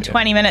 Beck? yeah, It's been basically,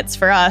 20 minutes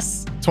for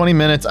us. 20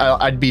 minutes,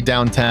 I'd be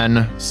down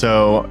 10.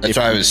 So That's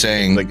why I was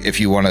saying, like- if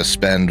you want to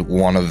spend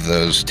one of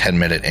those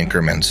 10-minute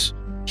increments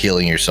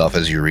healing yourself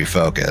as you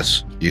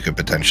refocus, you could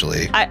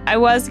potentially. I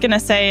was gonna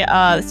say,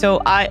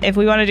 if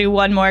we want to do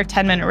one more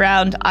 10-minute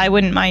round, I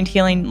wouldn't mind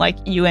healing like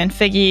you and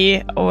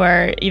Figgy,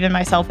 or even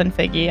myself and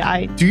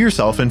Figgy. do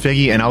yourself and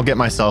Figgy, and I'll get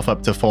myself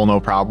up to full, no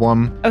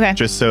problem. Okay.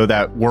 Just so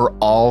that we're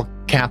all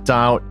capped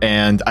out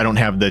and I don't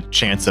have the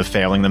chance of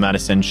failing the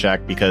medicine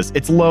check because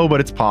it's low, but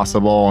it's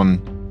possible, and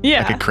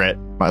Yeah. I could crit,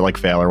 I like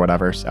fail or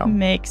whatever. So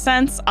Makes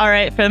sense. All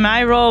right, for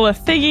my roll with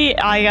Figgy,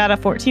 I got a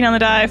 14 on the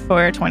die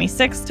for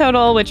 26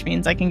 total, which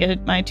means I can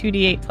get my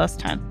 2d8 plus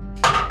 10.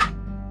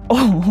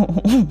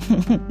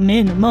 Oh,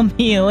 minimum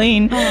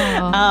healing.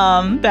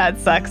 Aw. That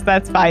sucks.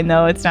 That's fine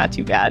though. It's not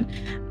too bad.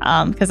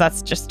 Because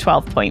that's just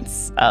 12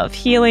 points of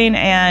healing,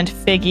 and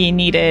Figgy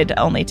needed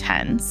only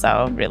 10,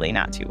 so really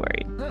not too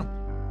worried.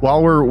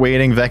 While we're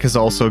waiting, Vec is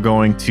also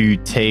going to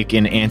take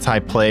an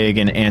anti-plague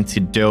and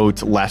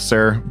antidote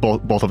lesser,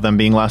 both of them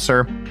being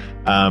lesser,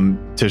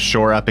 to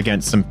shore up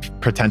against some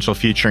potential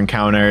future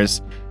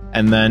encounters.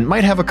 And then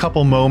might have a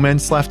couple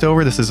moments left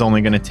over. This is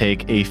only going to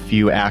take a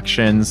few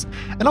actions.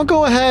 And I'll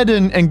go ahead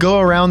and go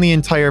around the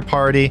entire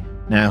party.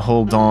 Now,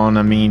 hold on.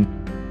 I mean,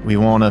 we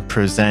want to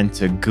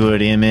present a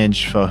good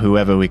image for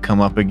whoever we come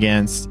up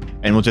against.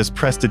 And we'll just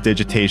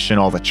prestidigitation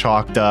all the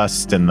chalk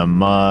dust and the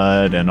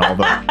mud and all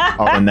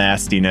the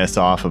nastiness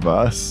off of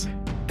us.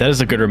 That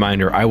is a good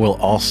reminder. I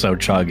will also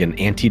chug an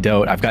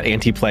antidote. I've got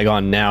anti-plague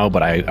on now,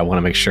 but I want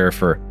to make sure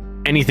for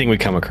anything we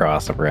come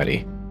across, I'm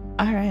ready.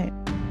 All right.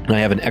 And I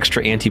have an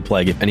extra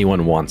anti-plague if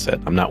anyone wants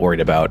it. I'm not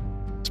worried about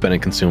spending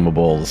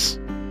consumables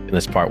in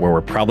this part where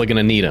we're probably going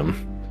to need them.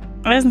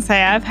 I was going to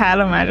say, I've had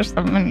them. I just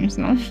haven't been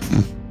using them.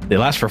 They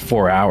last for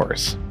 4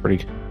 hours.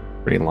 Pretty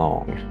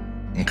long.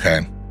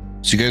 Okay.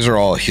 So you guys are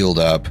all healed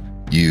up.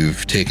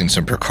 You've taken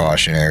some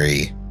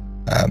precautionary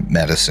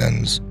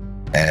medicines,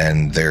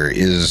 and there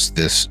is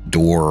this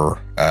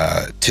door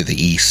to the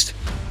east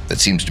that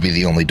seems to be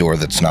the only door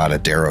that's not a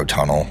Darrow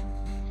tunnel.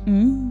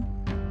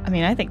 I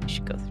mean, I think we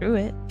should go through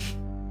it.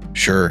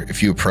 Sure.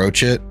 If you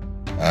approach it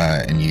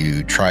and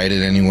you tried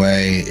it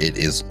anyway, it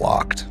is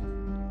locked.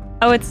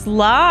 Oh, it's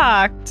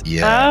locked.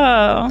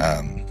 Yeah.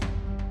 Oh.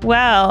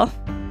 Well,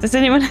 does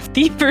anyone have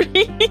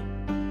thievery?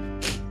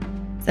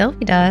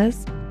 Sylvie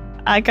does.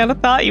 I kind of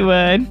thought you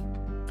would.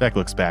 Vec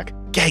looks back.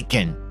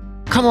 Gaitkin,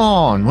 come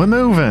on, we're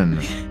moving.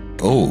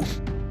 Oh,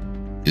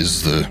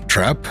 is the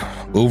trap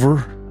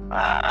over?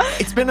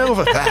 It's been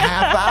over for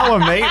half hour,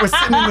 mate. We're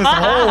sitting in this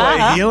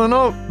hallway healing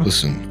up.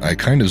 Listen, I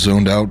kind of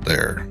zoned out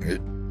there.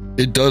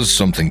 It does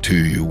something to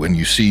you when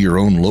you see your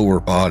own lower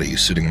body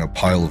sitting in a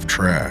pile of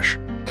trash.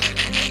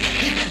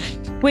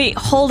 Wait,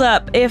 hold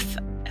up.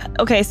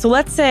 Okay, so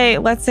let's say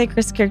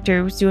Chris'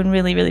 character was doing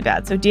really, really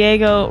bad. So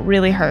Diego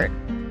really hurt.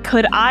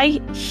 Could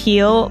I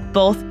heal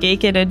both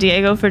Gaitkin and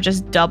Diego for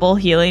just double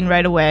healing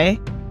right away?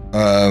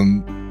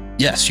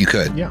 Yes, you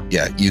could.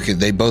 Yeah, you could.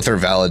 They both are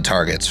valid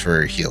targets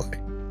for healing.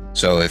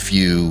 So if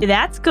you,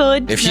 that's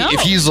good. if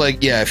he's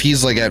like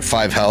at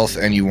 5 health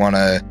and you want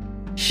to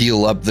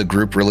heal up the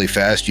group really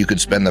fast, you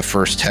could spend the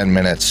first 10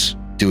 minutes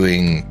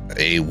doing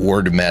a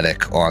ward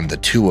medic on the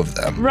 2 of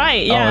them.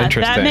 Right. Yeah,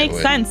 that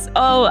makes sense.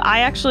 Oh,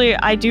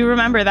 I do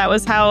remember that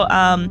was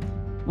how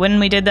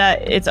when we did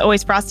that. It's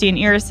always Frosty and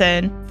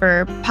Irison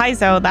for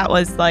Paizo. That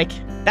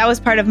was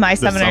part of my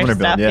summoner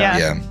stuff. Build,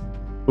 yeah.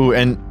 Ooh,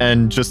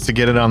 and just to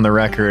get it on the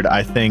record,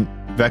 I think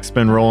Vec's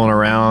been rolling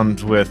around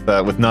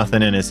with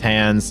nothing in his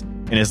hands.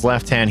 In his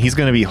left hand, he's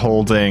going to be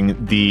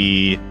holding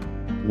the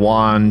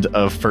wand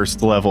of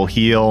first level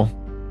heal,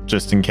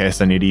 just in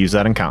case I need to use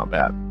that in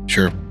combat.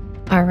 Sure.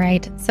 All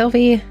right.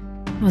 Sylvie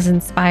was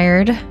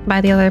inspired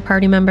by the other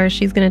party members.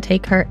 She's going to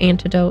take her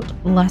antidote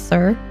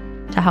lesser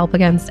to help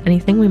against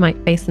anything we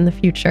might face in the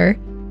future.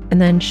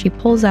 And then she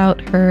pulls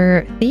out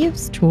her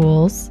thieves'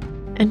 tools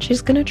and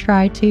she's going to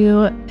try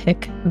to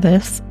pick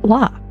this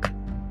lock.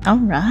 All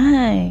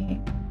right.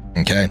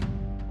 Okay.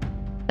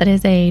 That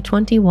is a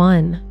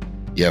 21.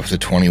 Yeah, with the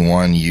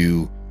 21,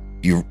 you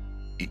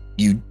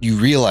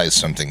realize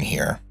something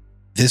here.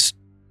 This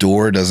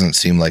door doesn't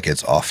seem like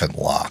it's often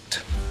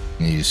locked.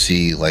 You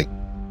see, like,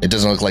 it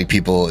doesn't look like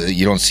people,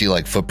 you don't see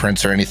like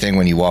footprints or anything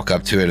when you walk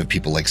up to it of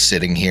people like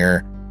sitting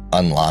here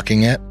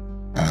unlocking it.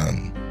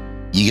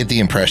 You get the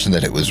impression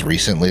that it was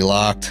recently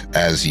locked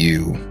as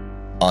you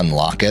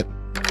unlock it.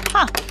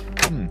 Huh.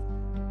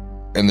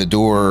 And the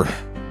door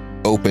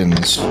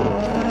opens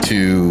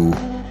to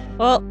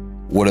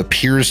what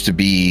appears to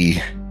be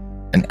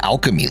an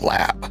alchemy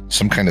lab,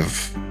 some kind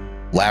of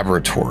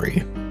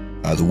laboratory.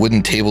 The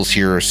wooden tables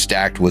here are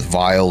stacked with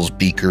vials,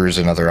 beakers,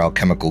 and other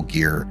alchemical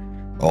gear,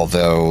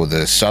 although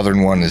the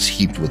southern one is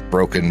heaped with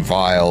broken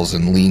vials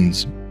and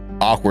leans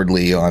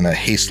awkwardly on a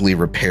hastily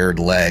repaired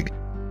leg.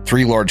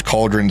 3 large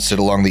cauldrons sit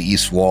along the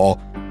east wall,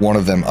 one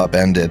of them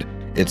upended.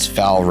 Its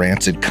foul,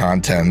 rancid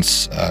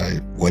contents,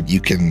 what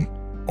you can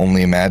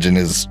only imagine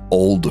is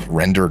old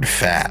rendered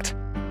fat,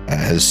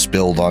 has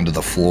spilled onto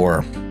the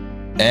floor.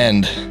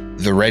 And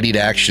the readied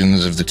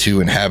actions of the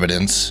 2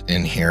 inhabitants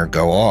in here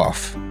go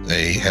off.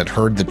 They had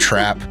heard the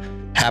trap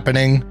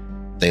happening,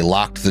 they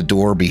locked the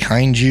door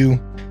behind you,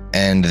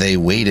 and they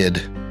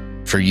waited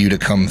for you to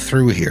come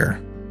through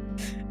here.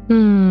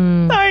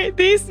 Sorry,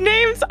 these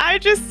names I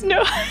just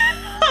know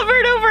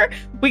hovered over.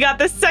 We got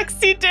the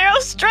sexy Darrow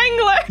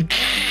Strangler.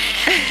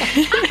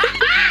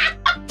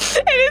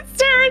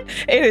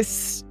 It is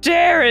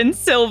staring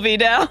Sylvie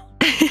down.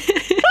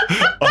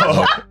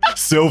 Oh,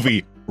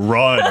 Sylvie,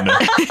 run.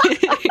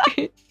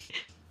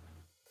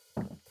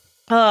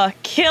 Oh,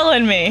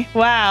 killing me.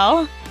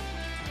 Wow.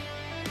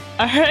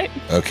 All right.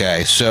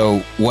 Okay,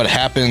 so what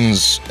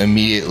happens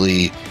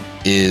immediately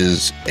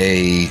is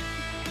a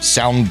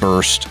sound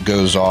burst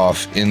goes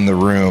off in the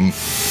room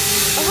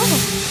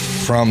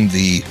from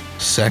the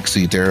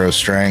sexy Darrow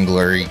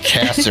Strangler. He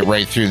casts it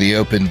right through the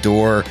open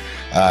door.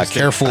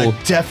 Careful.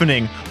 A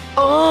deafening.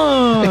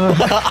 Oh.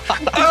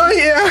 Oh,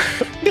 yeah.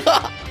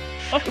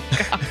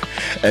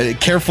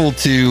 Careful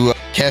to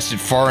cast it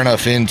far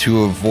enough in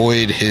to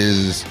avoid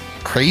his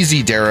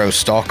crazy Darrow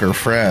stalker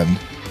friend.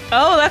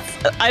 Oh,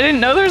 I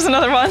didn't know there was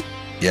another one.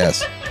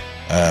 Yes.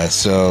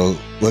 So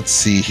let's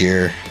see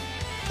here.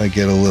 If I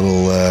get a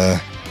little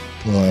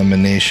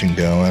emanation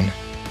going.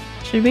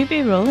 Should we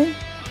be rolling?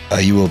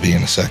 You will be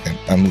in a second.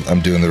 I'm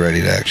doing the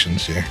ready to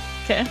actions here.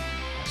 Okay.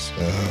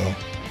 So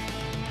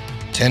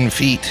 10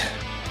 feet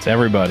It's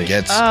everybody.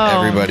 gets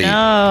everybody,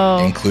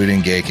 No.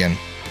 including Gaken.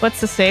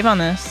 What's the save on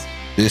this?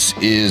 This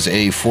is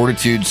a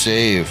fortitude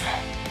save.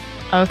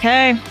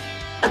 Okay.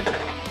 There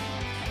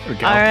we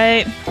go. All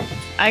right.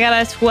 I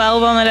got a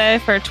 12 on the day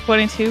for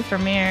 22 for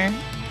Mir.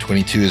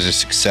 22 is a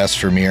success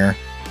for Mir.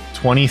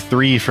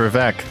 23 for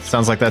Vec.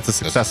 Sounds like that's a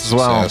success as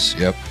well. Success,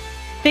 yep.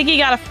 Piggy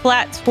got a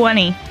flat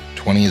 20.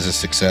 20 is a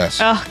success.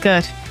 Oh,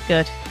 good.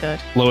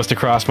 Lowest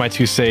across my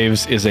 2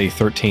 saves is a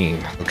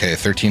 13. Okay,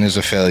 13 is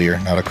a failure,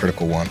 not a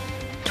critical one.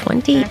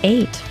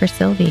 28 for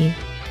Sylvie.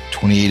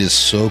 28 is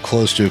so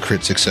close to a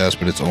crit success,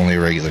 but it's only a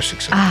regular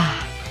success.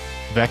 Ah,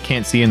 Vec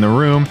can't see in the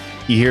room.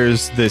 He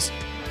hears this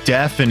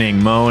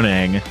deafening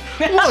moaning.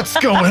 What's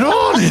going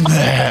on in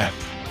there?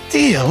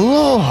 Dear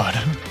Lord.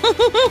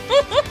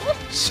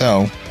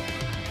 So,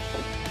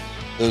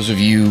 those of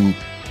you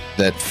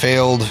that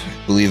failed,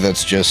 believe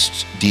that's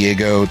just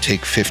Diego,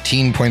 take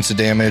 15 points of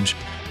damage.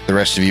 The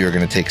rest of you are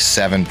going to take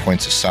 7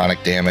 points of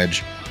sonic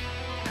damage.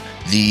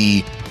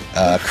 The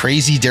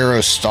crazy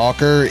Darrow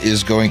Stalker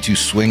is going to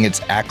swing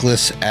its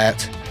Atlas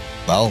at,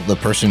 well, the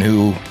person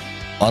who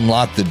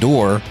unlocked the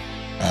door,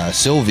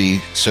 Sylvie.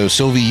 So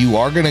Sylvie, you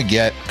are going to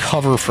get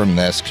cover from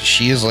this because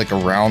she is like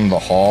around the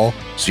hall.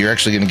 So you're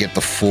actually going to get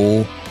the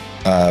full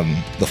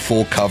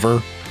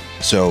cover.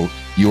 So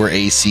your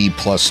AC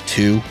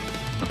 +2.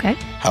 okay.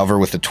 However,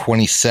 with the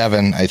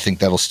 27, I think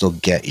that'll still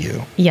get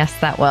you. Yes,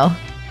 that will.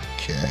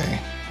 Okay.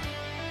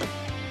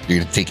 You're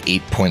going to take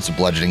 8 points of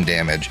bludgeoning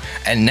damage.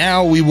 And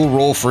now we will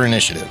roll for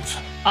initiative.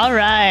 All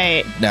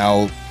right.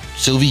 Now,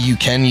 Sylvie, you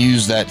can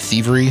use that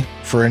thievery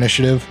for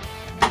initiative.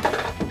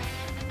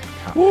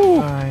 Woo.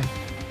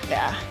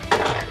 Yeah.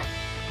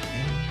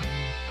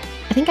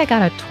 I think I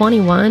got a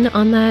 21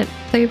 on that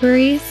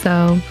thievery,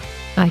 so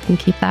I can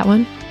keep that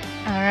one.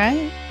 All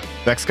right.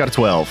 Vec's got a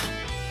 12.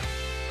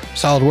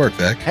 Solid work,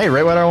 Vic. Hey,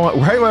 right where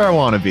I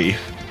want to be.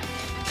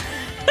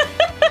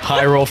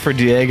 High roll for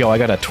Diego. I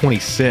got a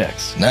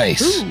 26.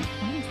 Nice.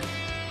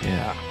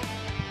 Yeah.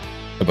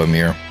 How about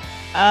Mir?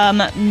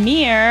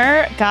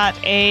 Mir got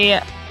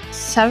a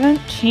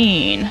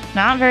 17.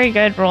 Not very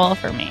good roll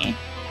for me.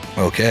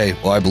 Okay,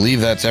 well, I believe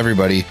that's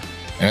everybody.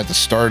 And at the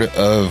start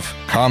of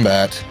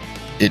combat,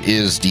 it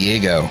is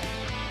Diego.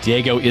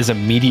 Diego is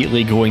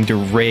immediately going to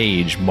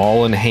rage,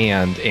 maul in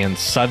hand, and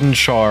sudden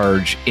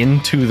charge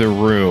into the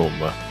room.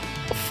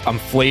 I'm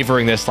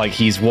flavoring this like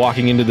he's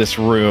walking into this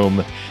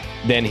room,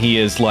 then he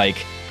is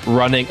like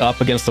running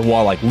up against the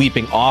wall, like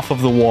leaping off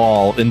of the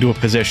wall into a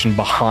position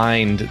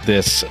behind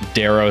this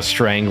Darrow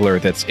Strangler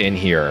that's in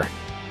here.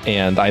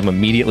 And I'm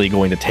immediately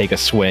going to take a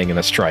swing and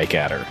a strike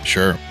at her.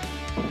 Sure.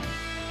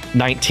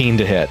 19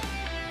 to hit.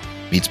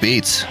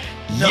 Beats.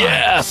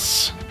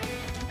 Yes!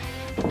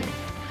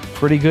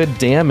 Pretty good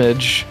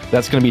damage.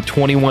 That's going to be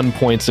 21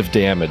 points of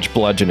damage,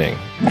 bludgeoning.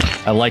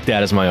 I like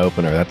that as my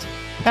opener. That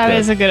good.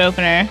 is a good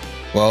opener.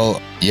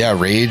 Well, yeah,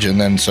 rage and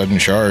then sudden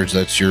charge.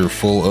 That's your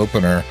full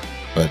opener.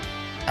 But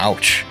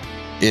ouch.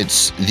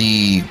 It's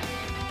the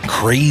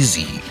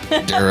crazy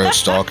Darrow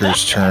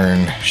Stalker's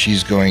turn.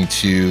 She's going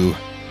to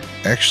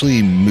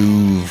actually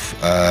move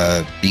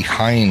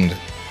behind,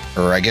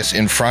 or I guess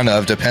in front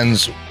of,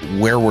 depends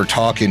where we're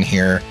talking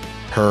here,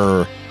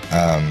 her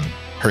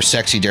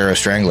sexy Darrow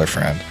Strangler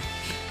friend.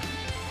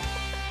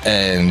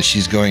 And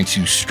she's going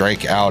to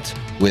strike out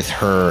with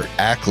her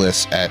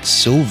Atlas at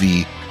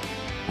Sylvie,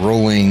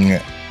 rolling,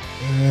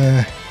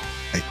 I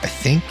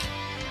think,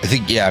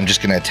 yeah, I'm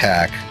just going to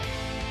attack.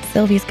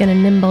 Sylvie's gonna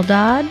nimble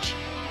dodge.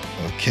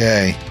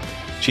 Okay.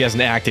 She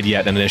hasn't acted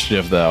yet in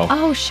initiative, though.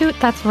 Oh, shoot,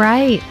 that's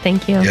right.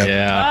 Thank you. Yep.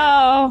 Yeah,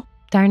 Oh.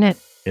 Darn it.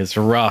 it's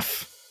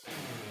rough.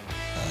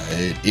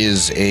 It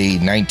is a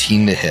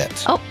 19 to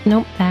hit. Oh,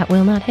 nope, that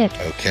will not hit.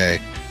 Okay.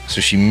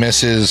 So she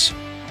misses,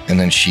 and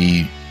then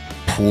she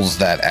pulls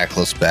that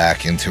Atlas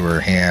back into her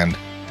hand.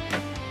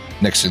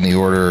 Next in the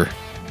order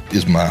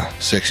is my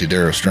sexy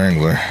Darrow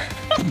Strangler.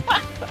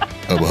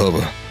 Hubba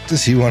hubba. What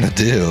does he want to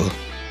do?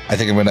 I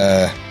think I'm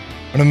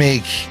gonna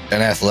make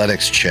an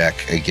athletics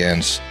check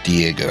against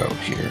Diego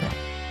here.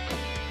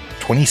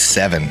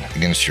 27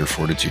 against your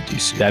fortitude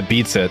DC. That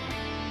beats it.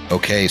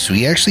 Okay, so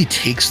he actually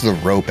takes the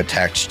rope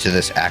attached to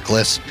this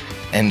Atlas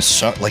and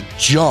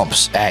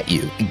jumps at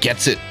you and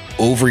gets it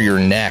over your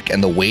neck,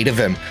 and the weight of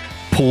him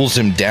pulls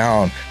him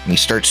down, and he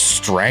starts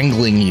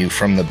strangling you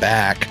from the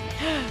back.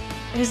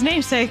 His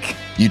namesake.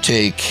 You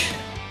take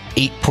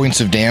 8 points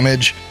of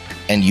damage,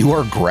 and you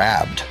are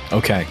grabbed.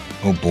 Okay.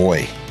 Oh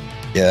boy.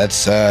 Yeah,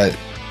 that's a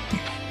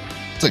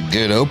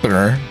good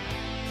opener.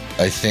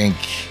 I think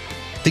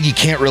you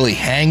can't really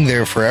hang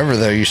there forever,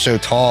 though. You're so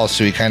tall,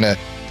 so he kind of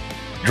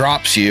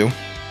drops you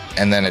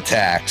and then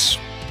attacks.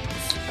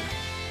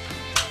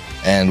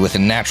 and with a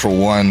natural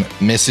 1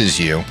 misses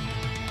you.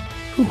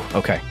 Ooh,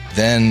 okay.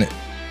 Then,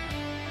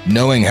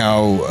 knowing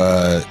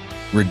how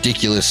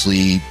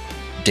ridiculously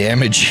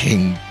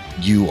damaging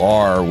you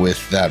are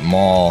with that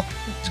maul,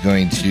 is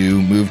going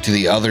to move to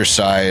the other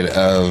side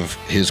of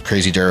his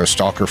Crazy Darrow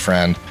stalker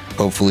friend.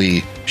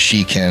 Hopefully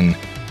she can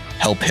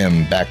help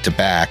him back to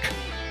back,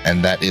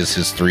 and that is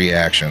his 3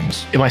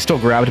 actions. Am I still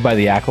grabbed by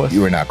the Ackless?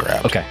 You were not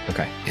grabbed. Okay.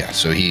 Yeah,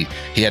 so he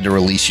had to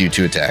release you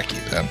to attack you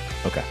then.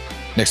 Okay.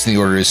 Next in the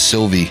order is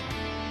Sylvie.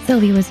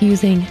 Sylvie was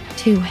using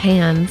 2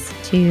 hands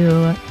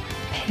to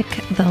pick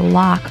the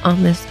lock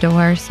on this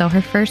door. So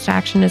her first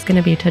action is going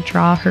to be to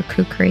draw her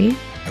kukri.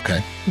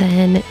 Okay.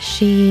 Then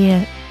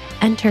she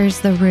enters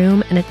the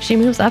room and she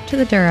moves up to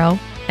the Duro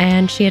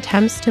and she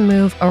attempts to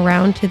move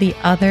around to the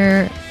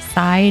other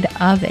side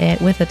of it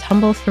with a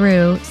tumble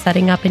through,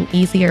 setting up an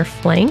easier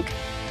flank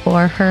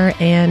for her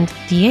and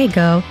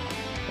Diego.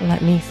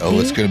 Let me see. Oh,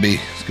 it's gonna be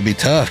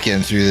tough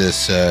getting through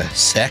this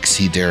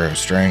sexy Darrow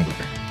Strangler.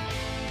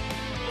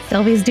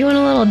 Sylvie's doing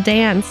a little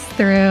dance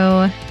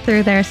through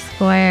their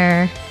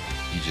square.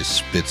 He just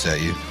spits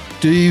at you.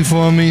 Do you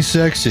find me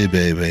sexy,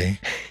 baby?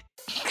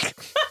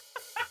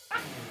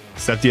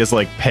 Except he has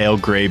like pale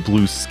gray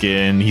blue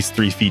skin. He's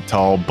 3 feet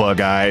tall,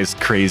 bug eyes,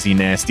 crazy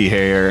nasty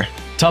hair.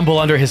 Tumble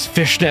under his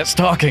fishnet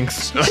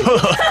stockings.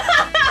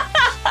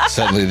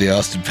 Suddenly the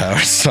Austin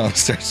Powers song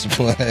starts to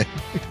play.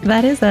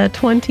 That is a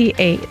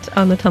 28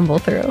 on the tumble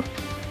through.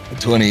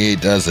 28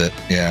 does it,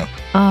 yeah.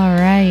 All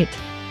right.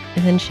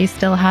 And then she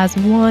still has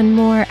 1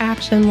 more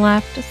action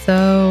left.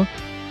 So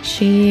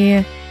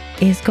she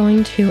is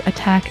going to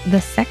attack the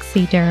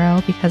sexy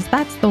Darrow because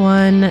that's the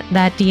one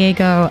that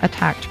Diego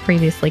attacked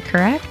previously,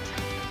 correct?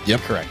 Yep.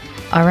 Correct.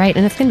 All right.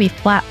 And it's going to be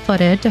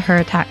flat-footed to her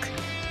attack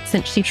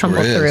since she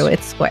tumbled through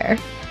its square.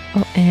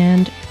 Oh,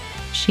 and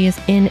she is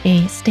in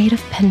a state of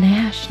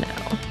panache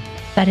now.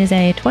 That is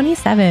a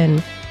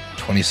 27.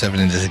 27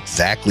 is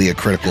exactly a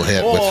critical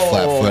hit with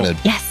flat-footed.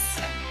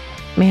 Yes.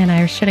 Man,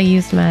 I should have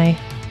used my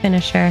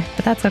finisher,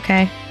 but that's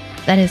okay.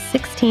 That is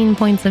 16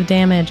 points of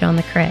damage on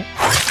the crit.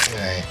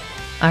 Okay.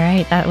 All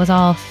right, that was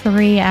all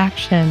 3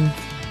 actions.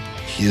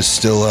 He is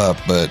still up,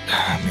 but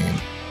I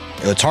mean,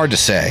 it's hard to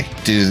say.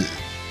 Do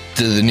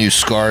the new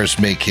scars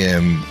make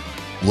him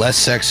less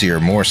sexy or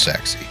more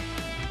sexy?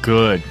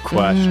 Good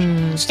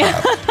question.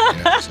 Stop.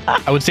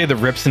 I would say the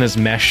rips in his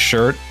mesh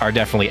shirt are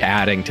definitely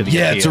adding to the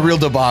Yeah, it's a appeal. real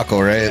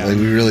debacle, right? Yeah. Like,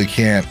 we really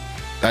can't.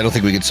 I don't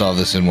think we could solve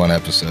this in one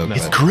episode. No.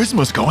 His but-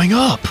 charisma's going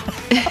up.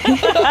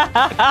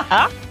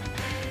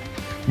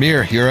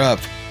 Mir, you're up.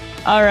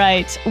 All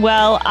right.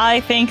 Well,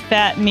 I think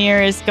that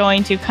Mir is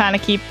going to kind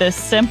of keep this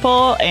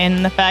simple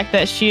in the fact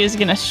that she is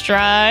going to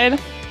stride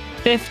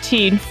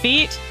 15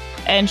 feet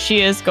and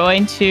she is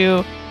going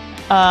to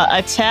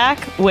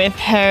attack with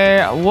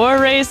her War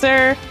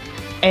Razor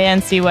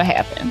and see what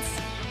happens.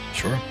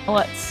 Sure.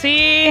 Let's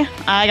see.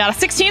 I got a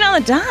 16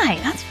 on the die.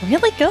 That's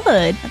really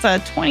good. That's a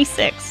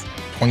 26.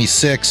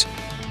 26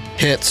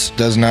 hits,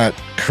 does not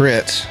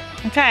crit.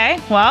 Okay.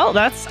 Well,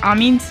 that's, I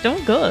mean,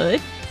 still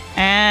good.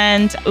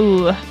 And,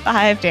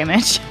 5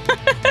 damage.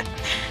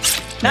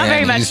 Not Man,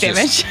 very much he's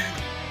damage.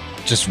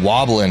 Just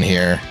wobbling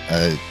here.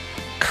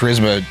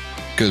 Charisma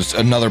goes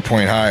another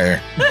point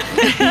higher.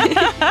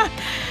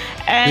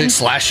 They And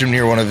slash him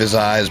near one of his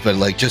eyes, but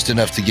like just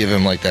enough to give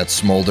him like that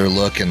smolder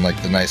look and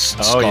like the nice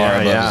scar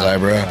above his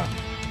eyebrow.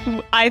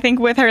 I think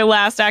with her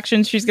last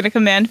action, she's going to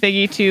command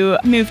Figgy to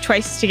move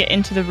twice to get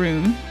into the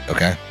room.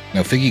 Okay.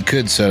 Now Figgy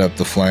could set up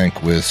the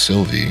flank with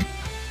Sylvie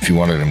if you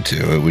wanted him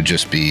to. It would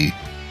just be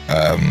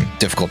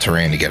difficult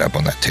terrain to get up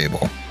on that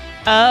table.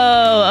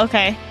 Oh,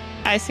 okay.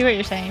 I see what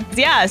you're saying.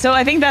 Yeah, so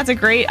I think that's a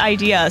great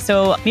idea.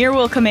 So Mir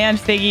will command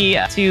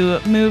Figgy to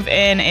move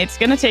in. It's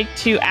going to take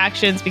 2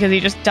 actions because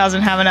he just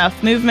doesn't have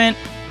enough movement.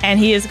 And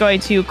he is going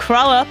to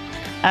crawl up,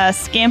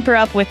 scamper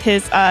up with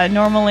his,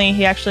 normally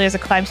he actually has a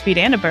climb speed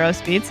and a burrow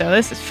speed. So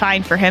this is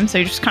fine for him. So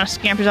he just kind of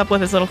scampers up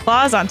with his little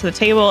claws onto the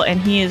table and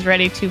he is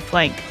ready to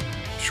flank.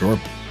 Sure.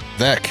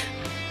 Vec.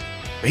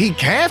 Be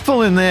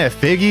careful in there,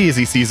 Figgy, as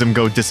he sees him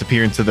go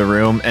disappear into the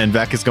room, and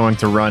Vec is going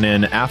to run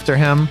in after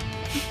him.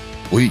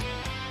 Wait,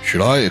 should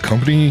I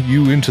accompany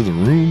you into the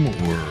room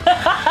or?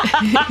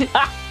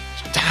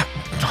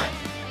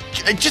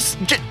 Just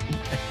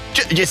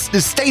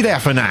stay there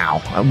for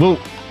now.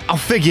 I'll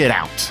figure it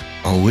out.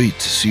 I'll wait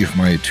to see if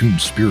my attuned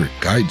spirit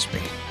guides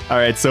me. All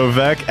right, so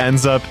Vec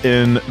ends up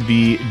in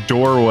the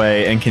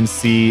doorway and can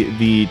see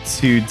the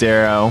 2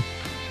 Darrow.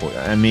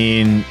 I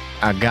mean,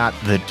 I got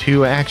the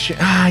 2 action.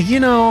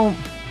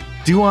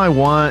 Do I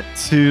want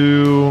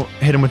to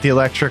hit him with the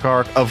electric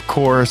arc? Of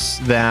course,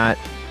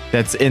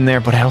 that's in there,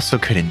 but I also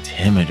could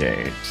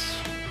intimidate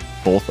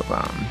both of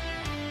them.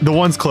 The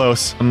one's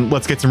close.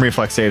 Let's get some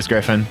reflex saves,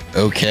 Griffin.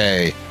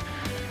 Okay.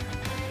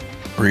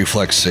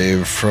 Reflex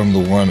save from the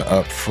one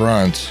up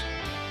front.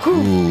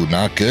 Ooh,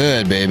 not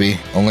good, baby.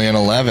 Only an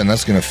 11.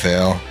 That's going to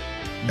fail.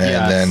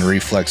 And then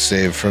reflex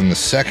save from the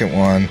second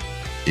one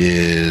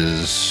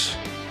is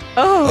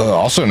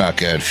also not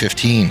good.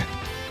 15.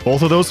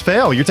 Both of those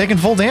fail. You're taking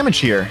full damage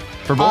here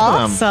for both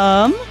of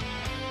them. Awesome.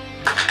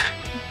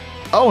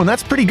 Oh, and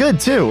that's pretty good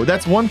too.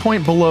 That's 1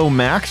 point below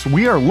max.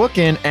 We are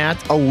looking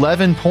at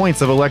 11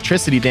 points of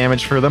electricity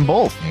damage for them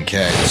both.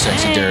 Okay, the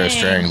sexy Darrow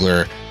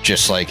Strangler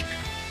just like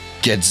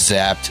gets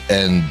zapped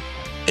and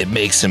it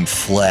makes him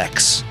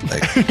flex.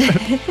 Like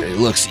it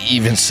looks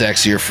even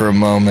sexier for a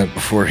moment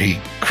before he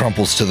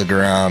crumples to the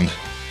ground.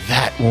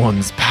 That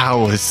one's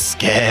powers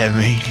scare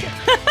me.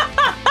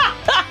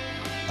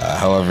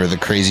 However, the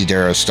crazy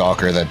Darrow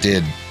Stalker, that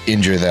did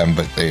injure them,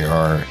 but they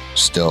are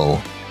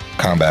still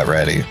combat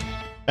ready.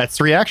 That's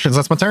 3 actions.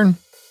 That's my turn.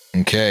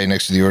 Okay,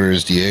 next to the order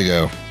is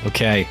Diego.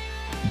 Okay.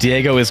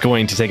 Diego is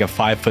going to take a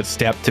 5-foot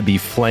step to be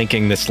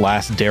flanking this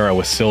last Darrow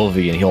with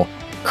Sylvie, and he'll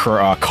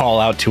call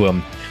out to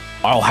him,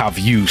 "I'll have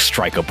you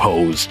strike a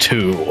pose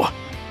too,"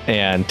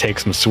 and take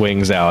some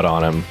swings out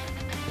on him.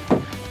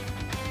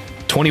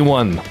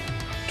 21.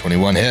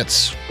 21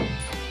 hits.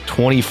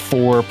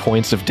 24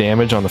 points of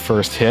damage on the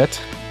first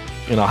hit,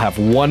 and I'll have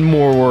one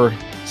more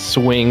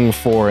swing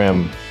for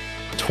him.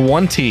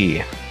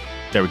 20.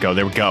 There we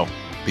go.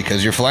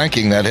 Because you're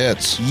flanking, that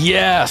hits.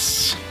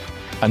 Yes.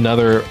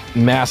 Another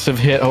massive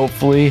hit,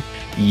 hopefully.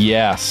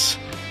 Yes.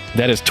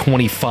 That is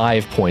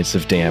 25 points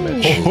of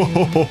damage.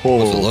 What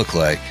does it look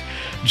like?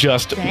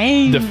 Just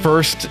Dang. the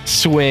first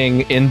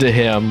swing into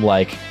him,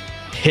 like,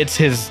 hits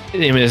him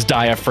in his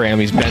diaphragm.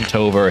 He's bent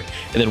over,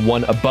 and then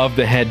one above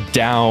the head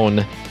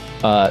down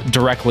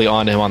directly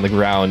on him on the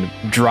ground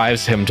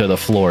drives him to the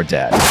floor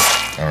dead.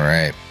 All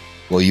right.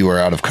 Well, you are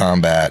out of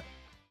combat.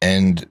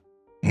 And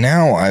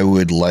now I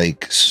would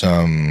like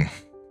some...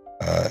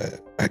 I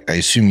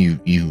assume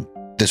you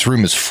this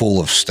room is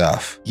full of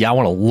stuff. Yeah, I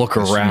want to look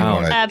I assume you around.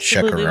 wanna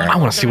check Absolutely. around. I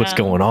want to see what's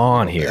going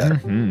on here.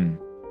 Mm-hmm.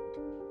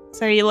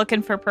 So are you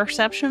looking for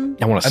perception?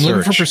 I want to I'm search.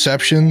 looking for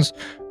perceptions.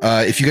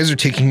 If you guys are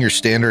taking your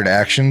standard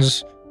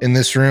actions in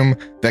this room,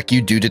 Beck,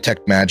 you do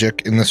detect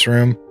magic in this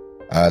room.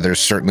 There's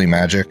certainly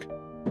magic.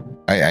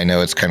 I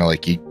know it's kind of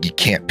like you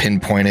can't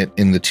pinpoint it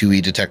in the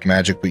 2E detect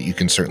magic, but you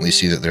can certainly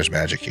see that there's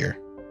magic here.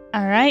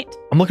 All right.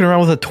 I'm looking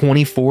around with a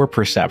 24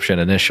 perception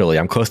initially.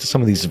 I'm close to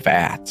some of these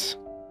vats.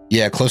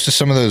 Yeah, close to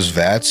some of those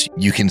vats,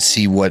 you can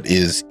see what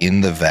is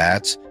in the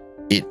vats.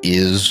 It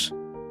is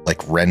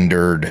like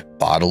rendered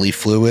bodily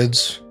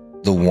fluids.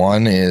 The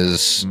one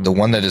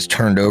that is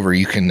turned over,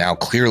 you can now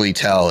clearly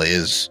tell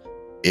is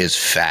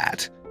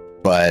fat.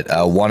 But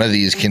one of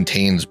these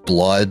contains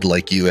blood,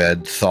 like you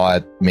had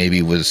thought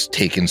maybe was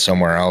taken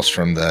somewhere else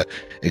from the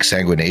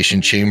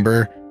exsanguination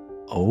chamber.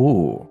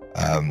 Oh.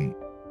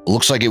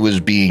 Looks like it was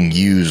being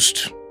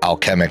used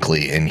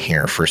alchemically in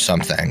here for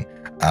something.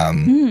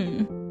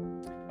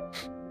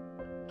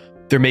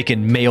 They're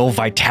making male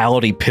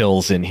vitality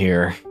pills in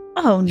here.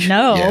 Oh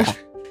no. Yeah.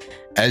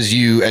 As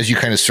you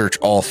kind of search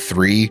all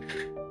three,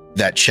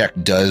 that check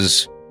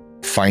does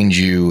find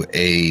you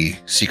a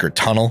secret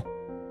tunnel.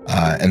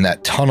 And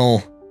that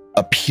tunnel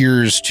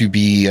appears to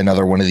be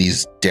another one of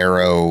these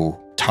Darrow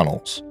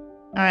tunnels.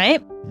 All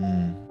right.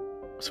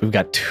 So we've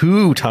got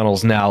 2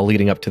 tunnels now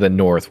leading up to the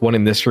north, one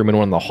in this room and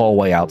one in the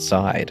hallway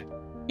outside.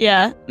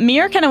 Yeah.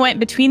 Mir kind of went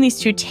between these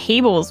 2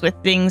 tables with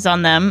things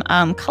on them,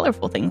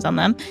 colorful things on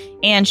them.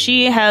 And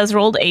she has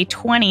rolled a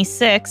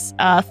 26.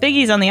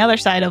 Figgy's on the other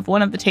side of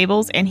one of the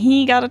tables, and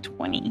he got a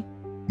 20.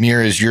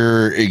 Mir, as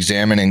you're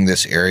examining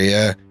this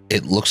area,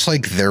 it looks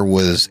like there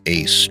was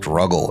a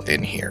struggle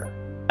in here.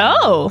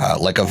 Oh.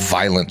 Like a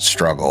violent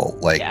struggle.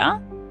 Like Yeah.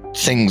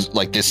 things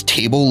like this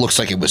table looks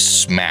like it was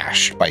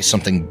smashed by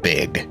something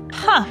big.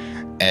 Huh.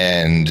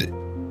 And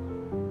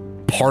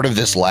part of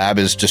this lab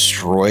is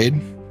destroyed.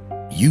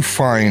 You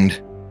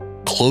find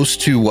close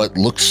to what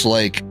looks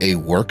like a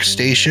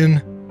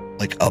workstation,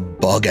 like a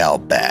bug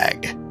out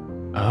bag.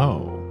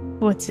 Oh,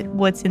 What's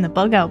in the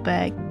bug out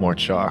bag? more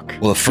chalk.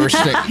 Well, the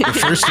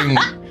first thing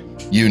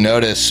you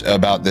notice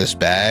about this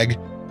bag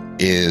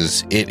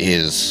is it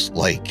is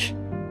like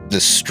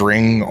the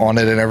string on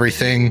it and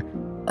everything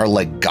are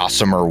like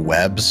gossamer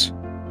webs,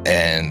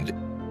 and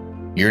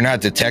you're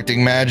not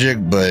detecting magic,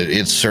 but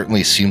it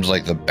certainly seems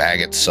like the bag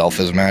itself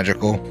is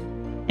magical.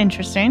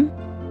 Interesting.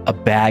 A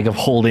bag of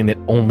holding that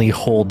only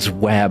holds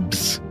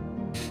webs.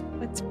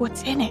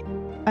 What's in it?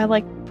 I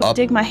Up.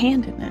 dig my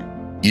hand in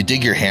it. You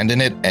dig your hand in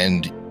it,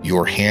 and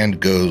your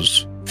hand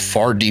goes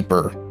far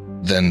deeper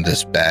than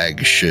this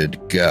bag should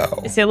go.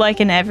 Is it like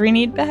an every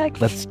need bag?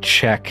 Let's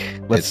check.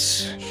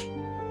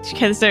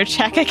 Is there a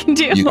check I can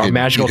do? you could,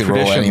 Magical you could roll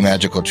any traditions.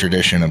 magical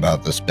tradition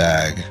about this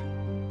bag.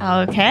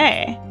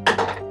 Okay.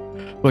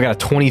 We got a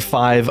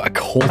 25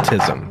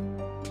 occultism.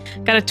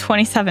 Got a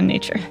 27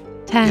 nature.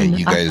 10. Yeah,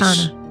 you guys.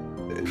 Arcana.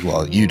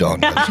 Well, you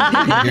don't.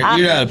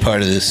 You're not a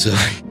part of this.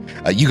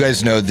 So, you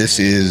guys know this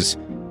is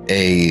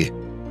a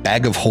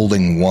bag of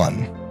holding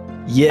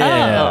 1.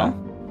 Yeah. Oh.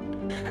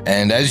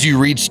 And as you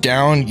reach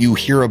down, you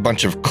hear a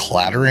bunch of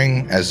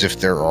clattering as if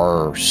there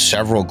are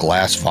several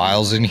glass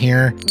vials in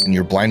here, and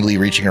you're blindly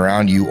reaching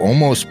around. You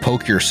almost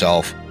poke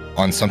yourself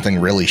on something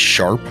really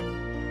sharp,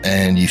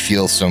 and you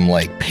feel some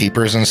like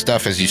papers and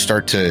stuff. As you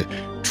start to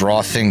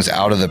draw things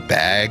out of the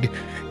bag,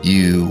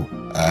 you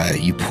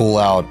pull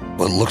out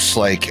what looks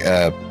like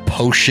a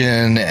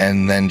potion,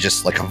 and then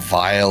just like a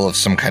vial of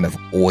some kind of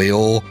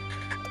oil.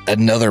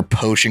 Another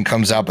potion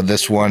comes out, but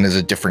this one is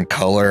a different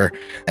color.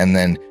 And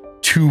then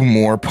 2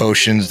 more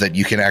potions that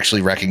you can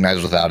actually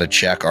recognize without a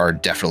check are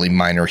definitely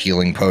minor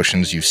healing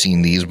potions. You've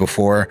seen these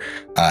before.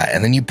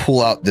 And then you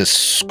pull out this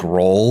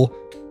scroll,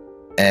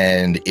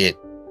 and it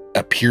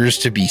appears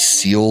to be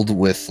sealed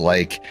with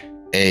like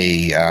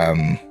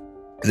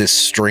this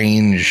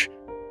strange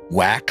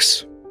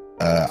wax.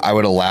 I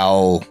would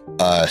allow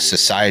a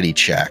society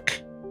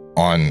check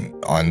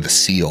on the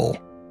seal.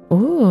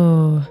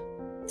 Ooh.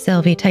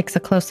 Sylvie takes a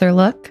closer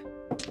look.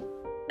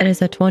 It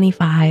is a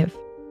 25.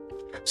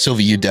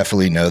 Sylvie, you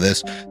definitely know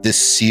this. This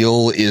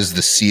seal is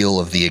the seal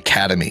of the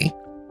Academy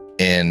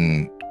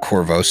in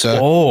Corvosa.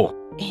 Oh,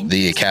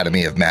 The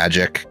Academy of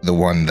Magic, the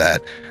one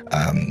that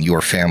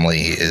your family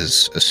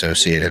is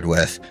associated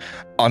with.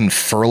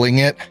 Unfurling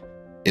it,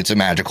 it's a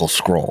magical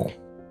scroll.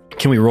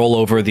 can we roll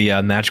over the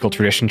magical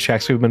tradition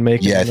checks we've been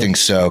making? Yeah, I think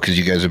so, because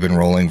you guys have been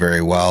rolling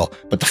very well.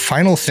 But the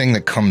final thing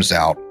that comes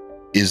out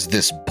is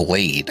this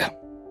blade.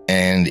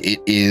 And it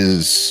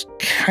is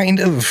kind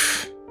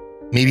of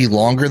maybe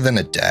longer than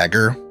a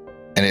dagger.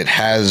 And it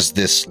has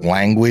this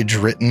language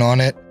written on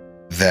it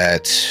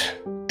that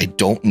I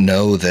don't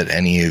know that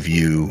any of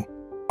you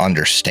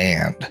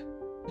understand.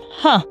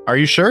 Huh. Are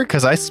you sure?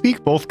 Because I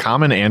speak both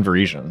Common and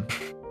Varisian.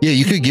 Yeah,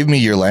 you could give me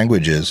your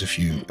languages if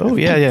you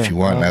if you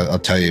want. I'll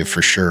tell you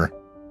for sure.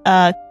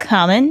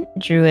 Common,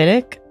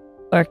 Druidic,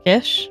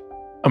 Orcish.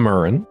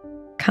 Amurin.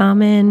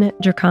 Common,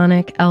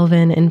 Draconic,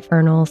 Elven,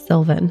 Infernal,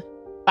 Sylvan.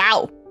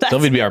 Wow.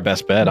 Sylvia'd be our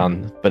best bet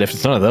on, but if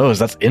it's none of those,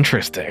 that's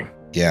interesting.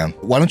 Yeah.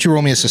 Why don't you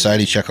roll me a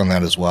society check on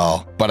that as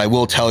well? But I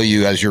will tell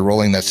you, as you're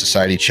rolling that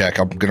society check,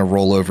 I'm going to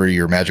roll over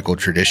your magical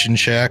tradition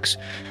checks.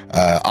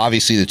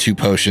 Obviously, the two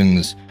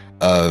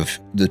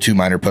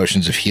minor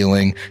potions of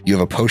healing. You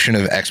have a potion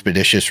of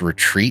expeditious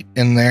retreat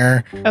in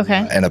there.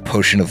 Okay. And a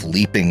potion of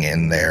leaping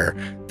in there.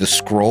 The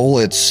scroll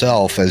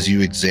itself, as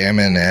you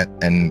examine it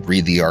and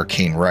read the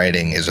arcane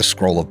writing, is a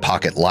scroll of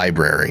pocket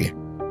library.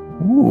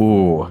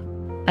 Ooh.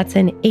 That's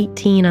an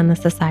 18 on the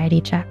society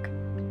check.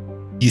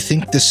 You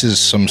think this is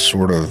some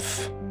sort of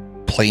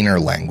planar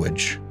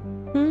language.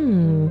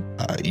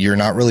 You're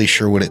not really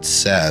sure what it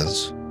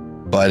says,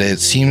 but it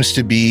seems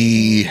to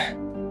be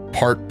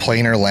part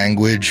planar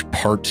language,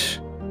 part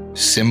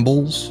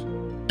symbols.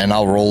 And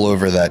I'll roll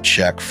over that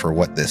check for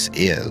what this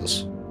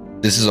is.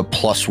 This is a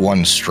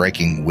 +1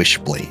 striking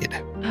wishblade.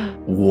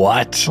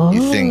 What?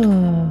 You think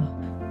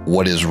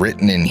what is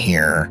written in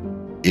here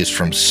is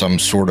from some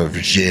sort of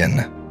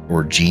djinn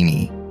or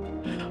genie.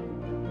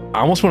 I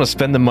almost want to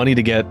spend the money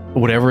to get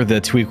whatever the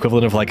two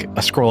equivalent of like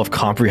a scroll of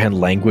comprehend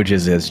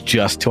languages is,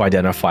 just to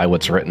identify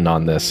what's written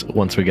on this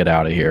once we get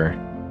out of here.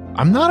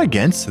 I'm not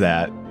against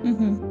that.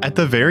 Mm-hmm. At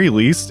the very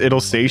least,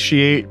 it'll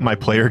satiate my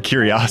player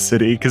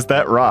curiosity, because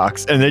that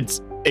rocks. And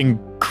it's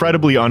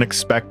incredibly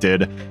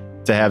unexpected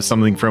to have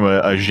something from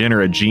a djinn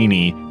or a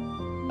genie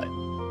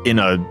in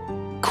a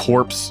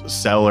corpse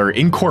cellar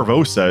in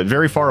Corvosa,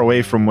 very far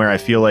away from where I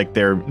feel like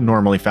they're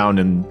normally found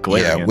in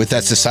Galarian. Yeah, with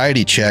that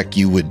society check,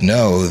 you would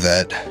know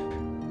that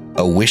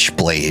a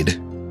wishblade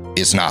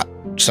is not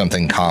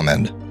something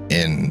common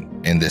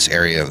in this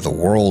area of the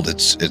world.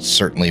 It's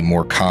certainly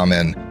more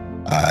common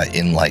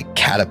in like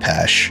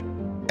Katapesh,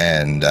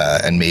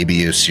 and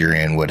maybe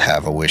Osirian would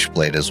have a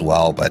wishblade as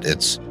well, but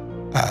it's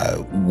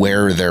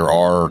where there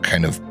are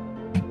kind of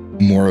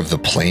more of the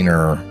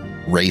planar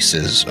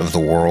races of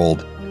the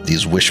world.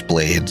 These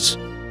wishblades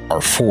are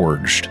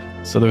forged.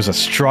 So there's a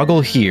struggle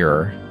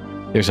here.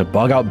 There's a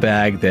bug out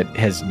bag that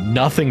has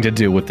nothing to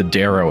do with the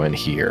Darrow in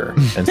here,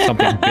 and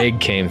something big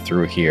came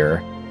through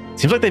here.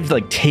 Seems like they've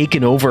like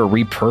taken over,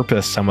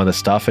 repurposed some of the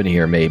stuff in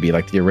here. Maybe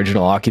like the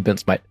original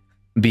occupants might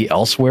be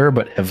elsewhere,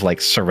 but have like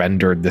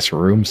surrendered this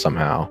room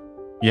somehow.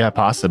 Yeah,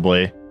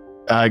 possibly.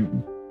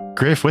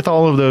 Griff, with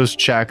all of those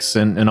checks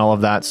and all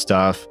of that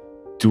stuff,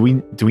 do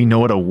we know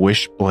what a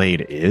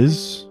wishblade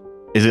is?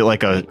 Is it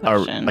like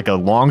a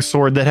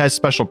longsword that has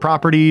special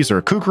properties, or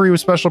a kukri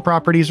with special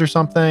properties or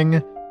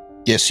something?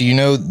 Yeah, so you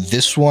know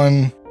this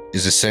one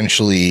is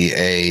essentially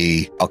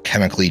a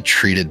alchemically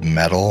treated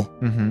metal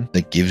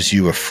that gives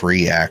you a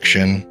free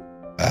action.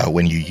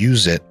 When you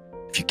use it,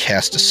 if you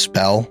cast a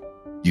spell,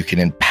 you can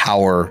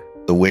empower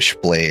the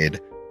wishblade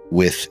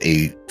with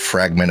a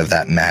fragment of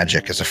that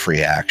magic as a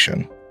free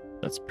action.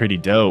 That's pretty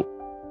dope.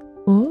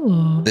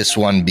 Ooh. This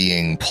one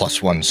being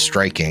 +1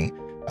 striking.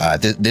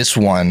 This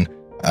one,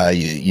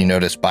 you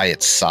notice by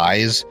its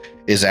size,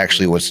 is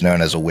actually what's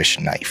known as a wish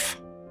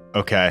knife.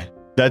 Okay,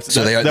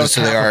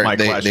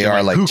 They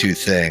are like two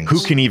things. Who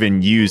can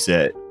even use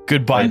it?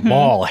 Goodbye,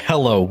 Maul.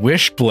 Hello,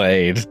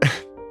 Wishblade.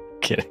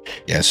 Kidding.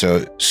 Yeah,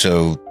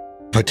 so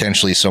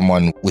potentially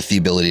someone with the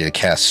ability to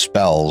cast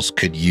spells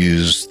could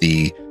use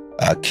the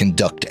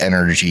conduct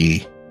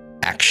energy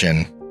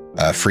action,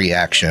 free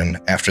action,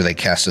 after they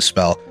cast a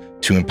spell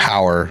to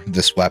empower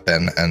this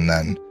weapon and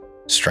then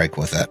strike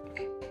with it.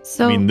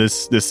 So, I mean,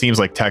 this seems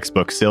like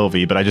textbook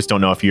Sylvie, but I just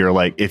don't know if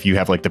you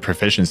have like the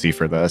proficiency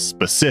for the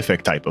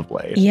specific type of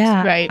blade.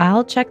 yeah, Right.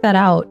 I'll check that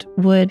out.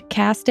 Would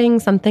casting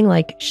something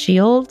like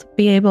shield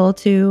be able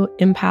to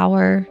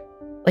empower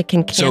Like,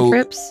 can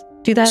cantrips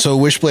do that? So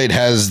Wishblade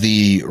has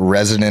the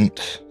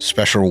resonant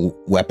special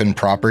weapon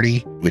property,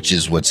 which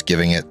is what's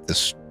giving it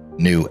this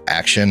new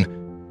action.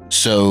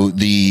 So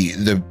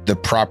the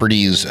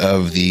properties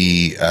of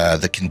the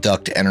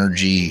conduct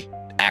energy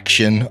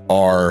action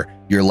are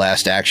your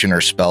last action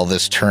or spell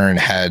this turn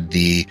had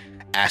the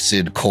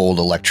acid, cold,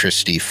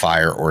 electricity,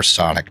 fire, or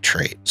sonic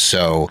trait.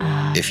 So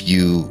if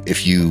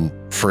you,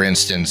 for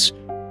instance,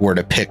 were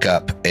to pick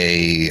up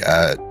a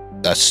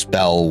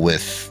spell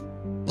with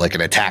like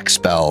an attack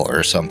spell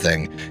or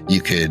something,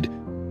 you could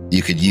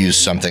use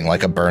something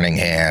like a Burning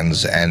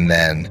Hands and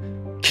then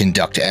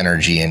conduct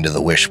energy into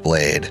the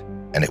Wishblade,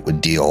 and it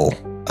would deal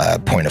a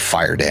point of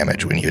fire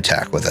damage when you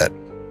attack with it.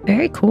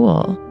 Very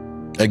cool.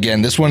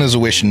 Again, this one is a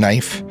Wish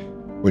Knife,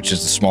 which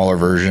is the smaller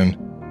version.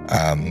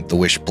 The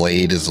Wish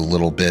Blade is a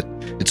little bit,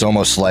 it's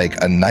almost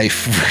like a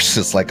knife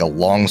versus like a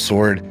long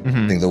sword.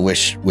 I think the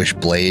Wish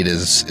Blade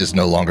is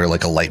no longer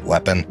like a light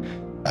weapon.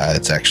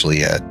 It's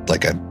actually I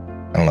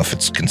don't know if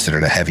it's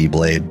considered a heavy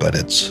blade, but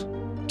it's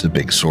a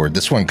big sword.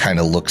 This one kind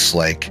of looks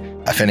like,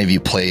 if any of you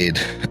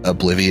played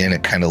Oblivion,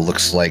 it kind of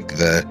looks like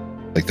the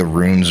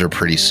runes are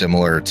pretty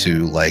similar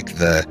to like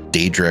the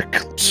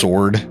Daedric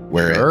sword,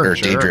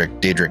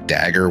 Daedric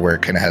dagger, where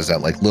it kind of has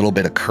that like little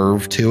bit of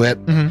curve to it.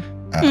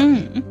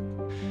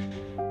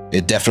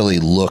 It definitely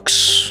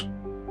looks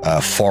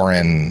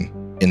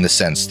foreign in the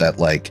sense that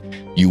like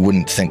you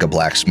wouldn't think a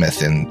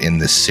blacksmith in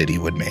this city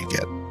would make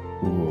it.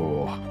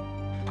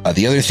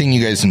 The other thing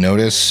you guys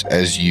notice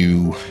as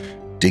you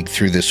dig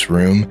through this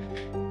room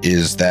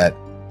is that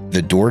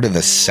the door to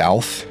the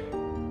south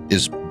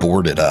is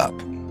boarded up.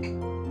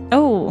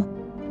 Oh,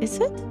 is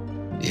it?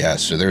 Yeah,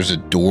 so there's a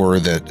door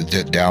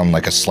that down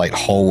like a slight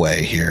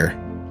hallway here.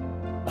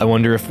 I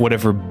wonder if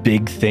whatever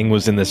big thing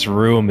was in this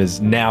room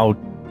is now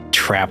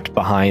trapped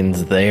behind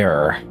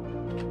there.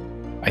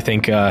 I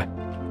think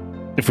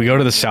if we go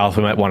to the south,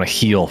 we might want to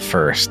heal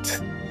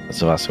first.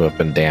 Those of us who have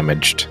been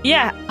damaged.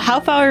 Yeah. How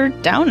far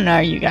down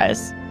are you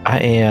guys? I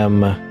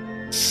am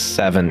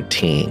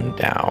 17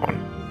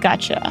 down.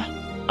 Gotcha.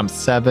 I'm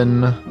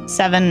 7.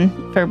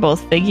 7 for both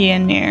Figgy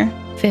and Mir.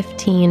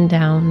 15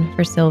 down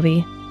for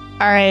Sylvie.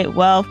 All right.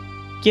 Well,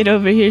 get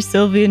over here,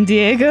 Sylvie and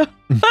Diego.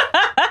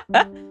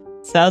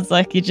 Sounds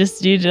like you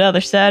just need another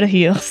set of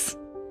heals.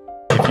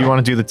 If you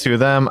want to do the two of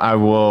them, I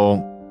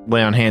will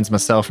lay on hands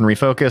myself and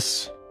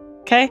refocus.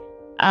 Okay.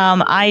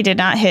 I did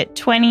not hit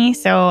 20,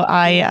 so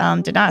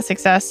I did not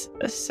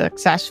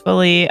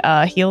successfully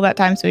heal that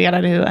time. So we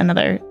gotta do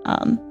another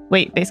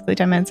wait, basically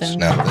 10 minutes.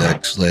 And Snap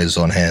Vex lays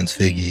on hands,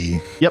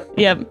 Figgy.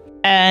 Yep.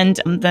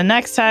 And the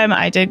next time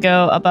I did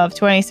go above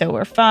 20, so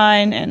we're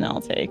fine. And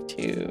I'll take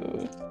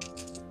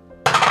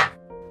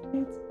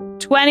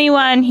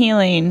 21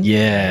 healing.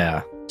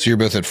 Yeah. So you're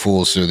both at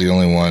full, so the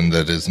only one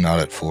that is not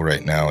at full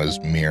right now is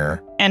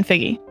Mir. And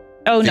Figgy.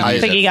 Oh no,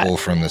 Figgy got full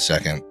from the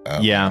second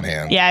on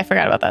hand. Yeah, I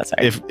forgot about that.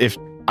 Sorry. If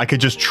I could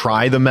just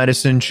try the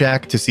medicine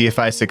check to see if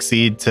I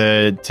succeed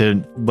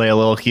to lay a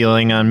little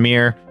healing on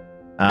Mir.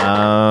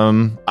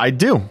 I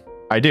do.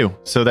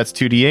 So that's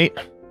 2d8.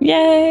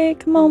 Yay,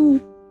 come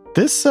on.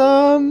 This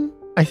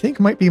I think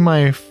might be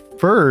my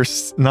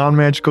first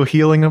non-magical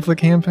healing of the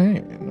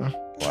campaign.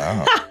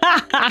 Wow.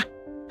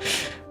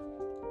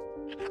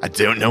 I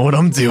don't know what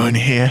I'm doing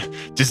here.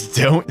 Just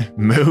don't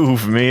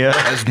move, Mia.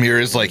 As Mir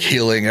is like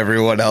healing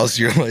everyone else,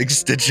 you're like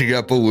stitching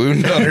up a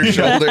wound on her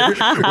shoulder.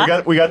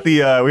 we got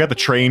the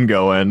train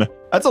going.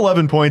 That's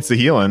 11 points of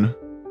healing.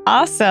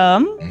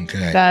 Awesome.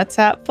 Okay. That's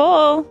at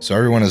full. So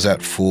everyone is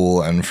at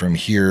full, and from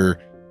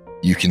here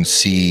you can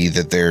see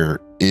that there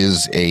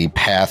is a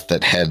path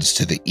that heads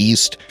to the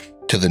east.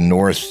 To the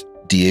north,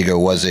 Diego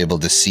was able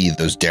to see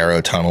those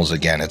Darrow tunnels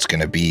again. It's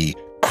going to be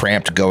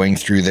cramped going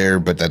through there,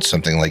 but that's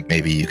something like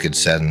maybe you could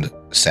send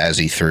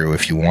Sazzy through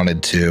if you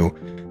wanted to.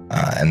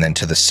 And then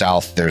to the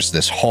south, there's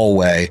this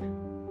hallway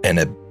and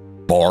a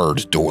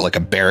barred door, like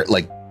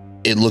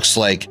it looks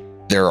like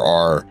there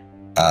are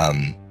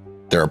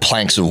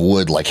planks of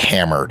wood like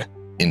hammered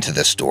into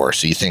this door.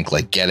 So you think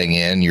like getting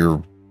in,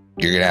 you're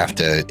gonna have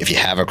to, if you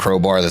have a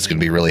crowbar, that's gonna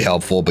be really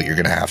helpful, but you're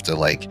gonna have to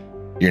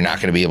you're not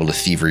going to be able to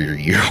thiever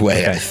your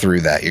way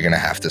through that. You're going to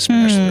have to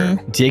smash through.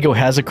 Diego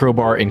has a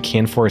crowbar and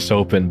can force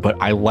open, but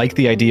I like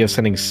the idea of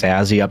sending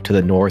Sazzy up to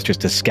the north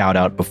just to scout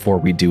out before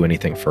we do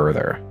anything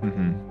further.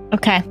 Mm-hmm.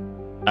 Okay.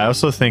 I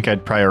also think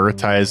I'd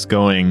prioritize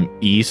going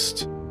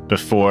east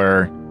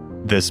before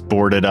this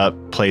boarded up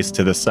place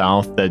to the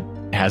south that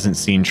hasn't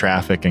seen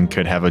traffic and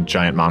could have a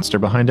giant monster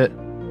behind it.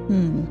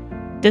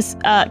 This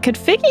could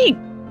Figgy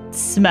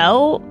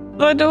smell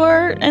the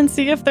door and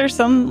see if there's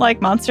some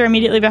like monster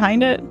immediately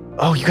behind it?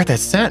 Oh, you got that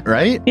scent,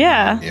 right?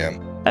 Yeah.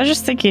 I was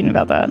just thinking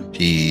about that.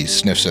 He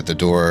sniffs at the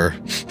door.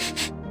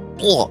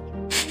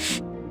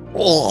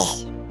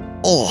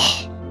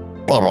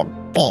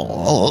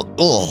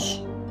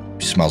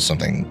 He smells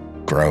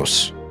something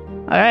gross.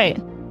 All right.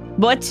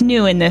 What's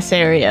new in this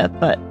area?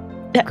 But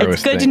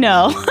it's good to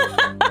know.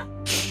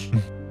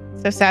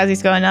 So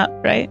Sazzy's going up,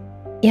 right?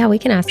 Yeah, we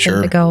can ask him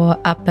to go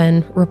up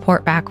and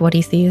report back what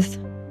he sees.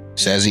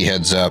 Sazzy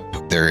heads up.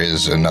 There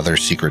is another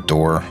secret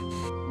door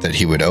that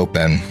he would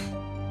open,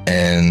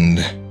 and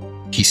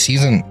he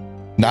sees them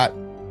not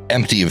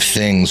empty of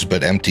things,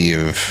 but empty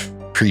of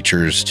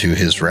creatures to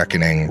his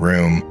reckoning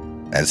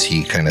room as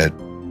he kind of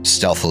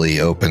stealthily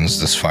opens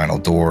this final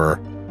door.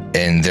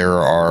 And there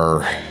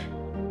are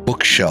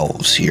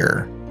bookshelves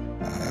here.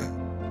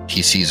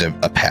 He sees a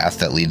path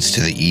that leads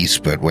to the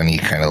east, but when he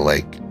kind of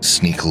like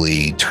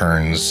sneakily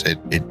turns,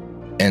 it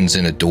ends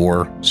in a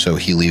door. So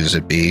he leaves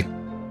it be,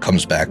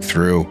 comes back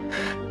through.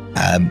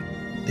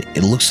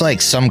 It looks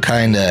like some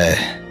kind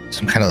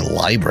of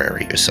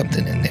library or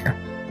something in there.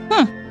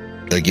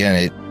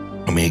 Again,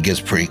 it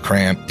gets pretty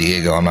cramped.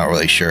 Diego, I'm not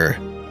really sure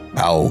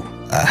how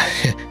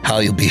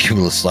you'll be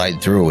able to slide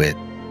through it.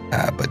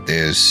 But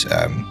there's,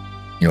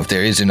 if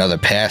there is another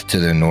path to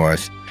the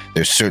north,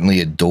 there's certainly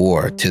a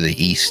door to the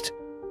east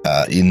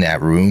in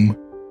that room.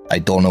 I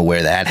don't know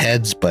where that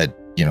heads, but,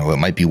 it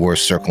might be worth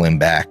circling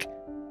back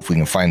if we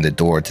can find the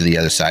door to the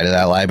other side of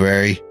that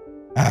library.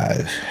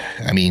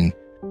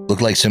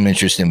 Looked like some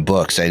interesting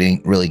books. I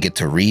didn't really get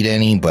to read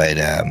any, but,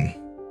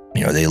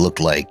 they look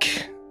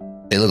like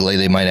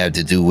they might have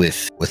to do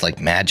with like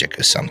magic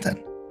or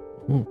something.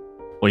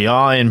 We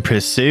are in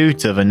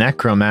pursuit of a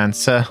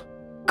necromancer.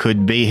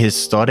 Could be his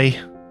study.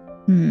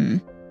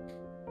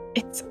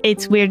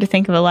 It's weird to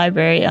think of a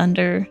library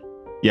under.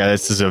 Yeah,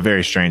 this is a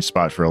very strange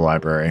spot for a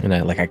library.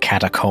 And like a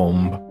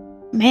catacomb.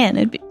 Man,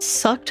 it'd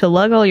suck to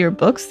lug all your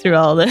books through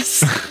all this.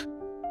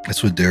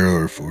 That's what Darrow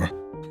are for.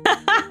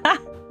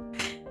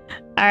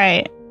 All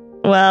right.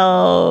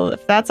 Well,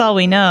 if that's all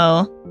we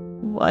know,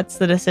 what's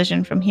the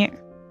decision from here?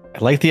 I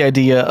like the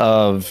idea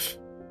of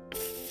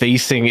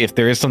facing, if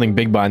there is something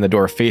big behind the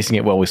door, facing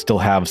it while we still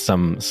have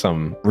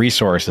some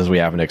resources we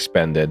haven't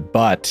expended.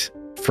 But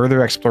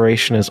further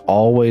exploration is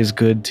always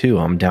good too.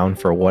 I'm down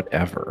for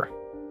whatever.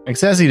 It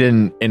says he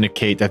didn't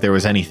indicate that there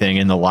was anything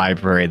in the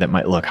library that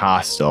might look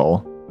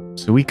hostile.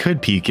 So we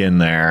could peek in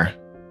there,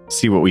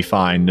 see what we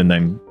find, and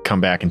then come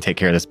back and take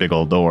care of this big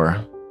old door.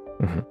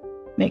 Mm-hmm.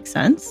 Makes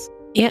sense.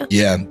 Yeah.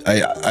 Yeah,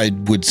 I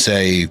would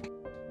say,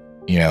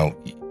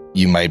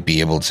 you might be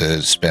able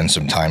to spend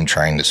some time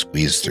trying to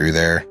squeeze through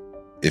there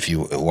if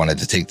you wanted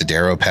to take the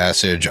Darrow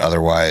passage.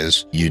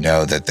 Otherwise,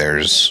 that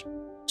there's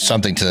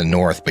something to the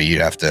north, but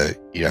you'd have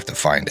to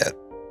find it.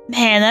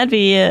 Man, that'd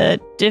be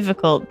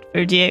difficult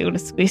for Diego to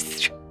squeeze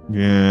through.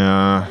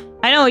 Yeah.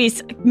 I know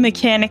he's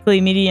mechanically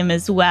medium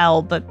as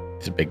well, but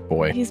He's a big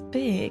boy. he's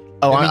big.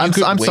 Oh, I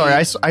mean, I'm sorry.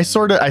 I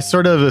sort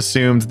of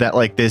assumed that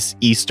like this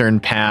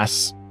eastern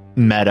pass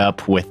met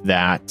up with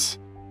that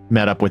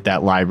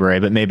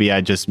library, but maybe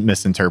I just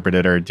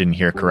misinterpreted or didn't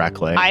hear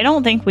correctly. I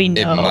don't think we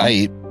know. It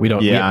might. We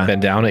haven't been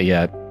down it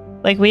yet.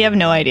 Like, we have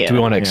no idea. Do we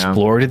want to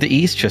explore to the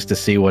east just to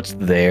see what's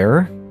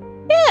there?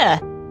 Yeah.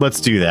 Let's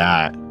do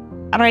that.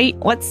 All right.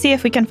 Let's see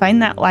if we can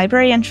find that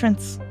library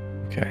entrance.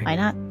 Okay. Why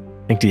not?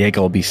 I think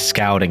Diego will be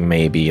scouting,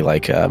 maybe,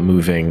 like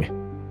moving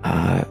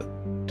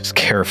just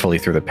carefully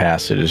through the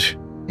passage.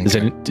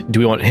 Okay. Do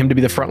we want him to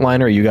be the front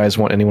liner, or you guys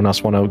anyone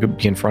else want to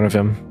be in front of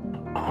him?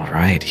 All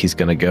right, he's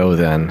going to go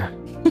then.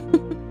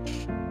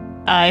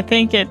 I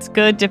think it's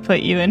good to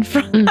put you in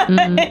front.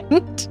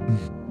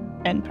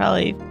 Mm-hmm. And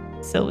probably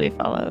Sylvie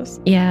follows.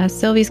 Yeah,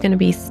 Sylvie's going to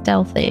be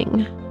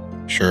stealthing.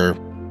 Sure.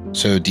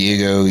 So,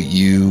 Diego,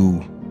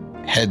 you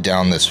head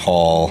down this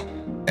hall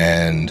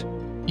and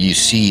you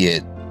see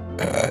it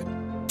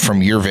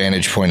from your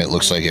vantage point. It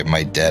looks like it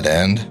might dead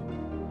end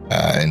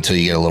until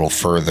you get a little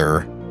further,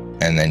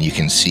 and then you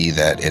can see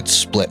that it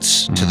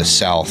splits to the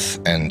south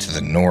and to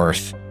the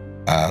north.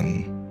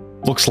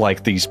 Looks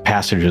like these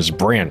passages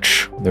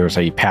branch. There's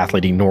a path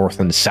leading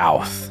north and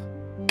south.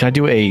 Can I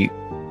do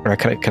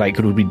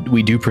could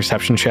we do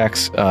perception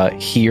checks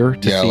here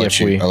to see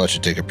if I'll let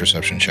you take a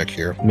perception check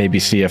here. maybe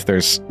see if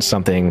there's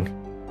something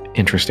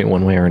interesting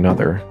one way or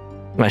another.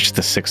 That's just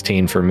a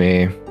 16 for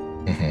me.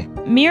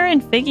 Mm-hmm. Mir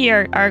and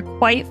Figgy are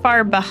quite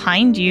far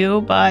behind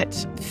you, but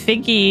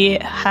Figgy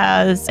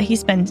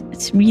he's been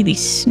really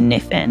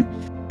sniffing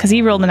because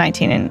he rolled a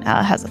 19 and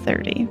has a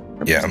 30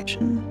 for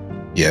perception.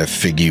 Yeah, if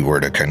Figgy were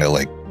to kind of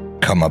like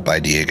come up by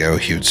Diego,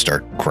 he would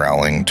start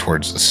growling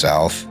towards the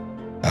south.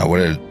 What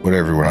did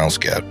everyone else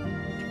get?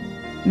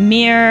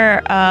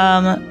 Mir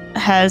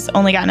has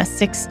only gotten a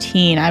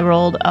 16. I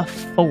rolled a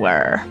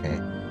 4.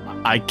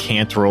 I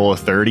can't roll a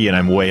 30 and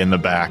I'm way in the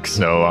back,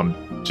 so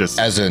I'm just...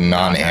 As a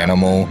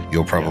non-animal,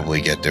 you'll probably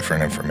get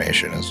different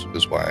information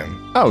is why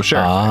I'm... Oh,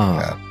 sure.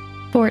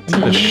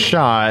 14. A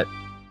shot.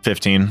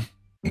 15.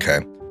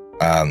 Okay.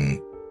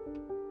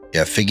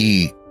 Yeah,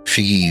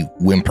 Figgy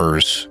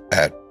whimpers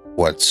at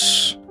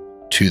what's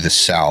to the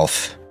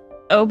south.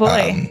 Oh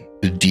boy.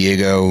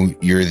 Diego,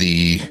 you're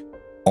the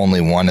only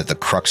one at the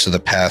crux of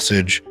the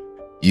passage.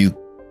 You,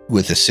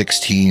 with a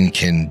 16,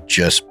 can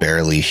just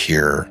barely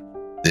hear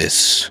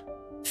this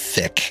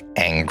thick,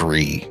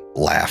 angry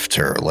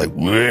laughter, like...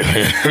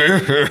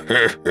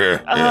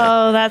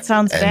 Oh, that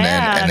sounds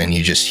bad. And then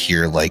you just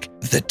hear, like,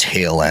 the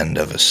tail end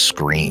of a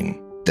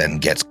scream, then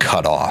gets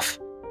cut off.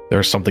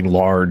 There's something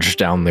large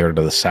down there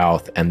to the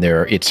south, and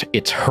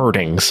it's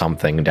hurting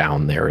something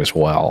down there as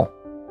well.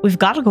 We've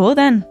got to go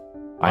then.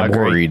 I'm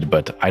Agreed. worried,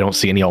 but I don't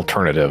see any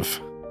alternative.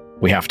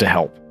 We have to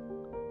help.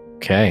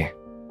 Okay.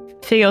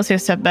 Figo's gonna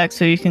step back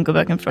so you can go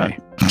back in front.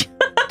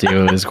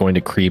 Diego is going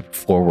to creep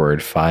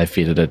forward 5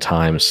 feet at a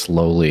time,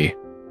 slowly.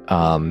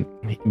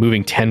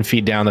 Moving 10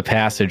 feet down the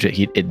passage,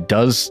 it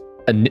does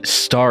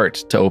start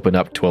to open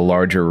up to a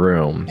larger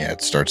room. Yeah,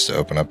 it starts to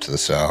open up to the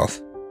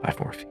south. 5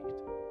 more feet.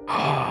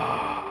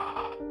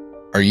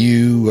 Are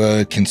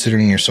you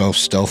considering yourself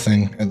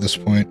stealthing at this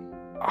point?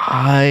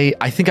 I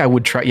think I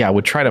would try. Yeah, I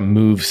would try to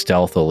move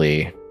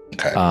stealthily.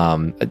 Okay.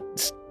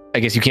 I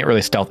guess you can't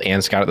really stealth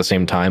and scout at the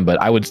same time,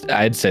 but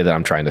I'd say that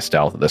I'm trying to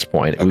stealth at this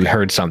point. We Okay.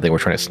 heard something. We're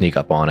trying to sneak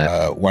up on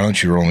it. Why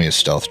don't you roll me a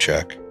stealth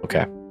check?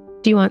 Okay.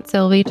 Do you want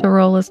Sylvie to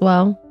roll as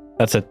well?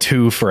 That's a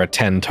 2 for a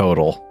 10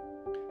 total.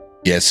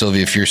 Yeah,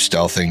 Sylvia, if you're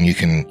stealthing,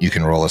 you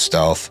can roll a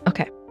stealth.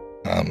 Okay.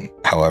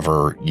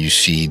 However, you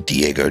see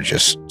Diego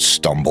just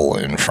stumble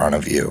in front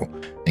of you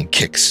and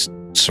kicks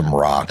some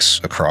rocks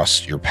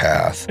across your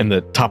path. And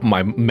the top of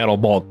my metal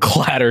ball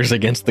clatters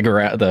against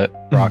the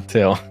rock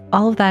too.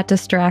 All of that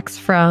distracts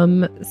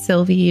from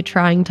Sylvie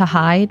trying to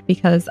hide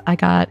because I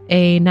got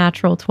a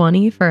natural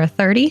 20 for a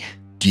 30.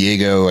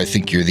 Diego, I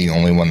think you're the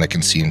only one that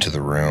can see into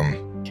the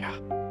room. Yeah.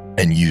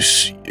 And you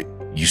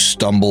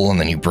stumble and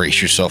then you brace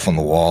yourself on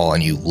the wall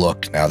and you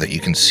look. Now that you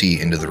can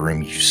see into the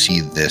room, you see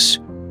this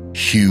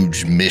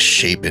huge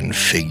misshapen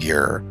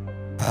figure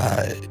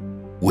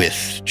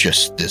with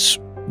just this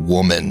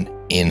woman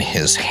in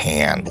his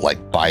hand,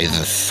 like by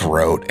the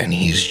throat, and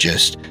he's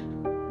just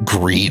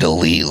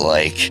greedily,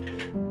 like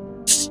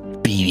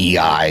beady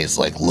eyes,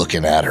 like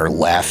looking at her,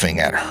 laughing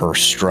at her,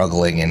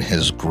 struggling in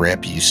his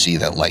grip. You see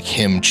that like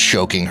him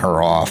choking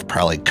her off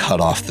probably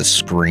cut off the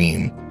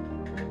scream,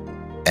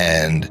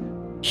 and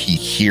he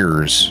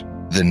hears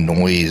the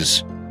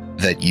noise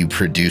that you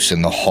produce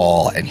in the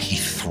hall, and he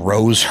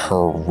throws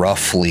her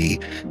roughly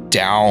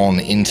down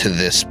into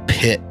this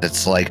pit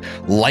that's like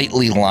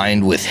lightly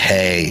lined with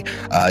hay.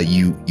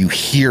 You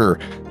hear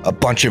a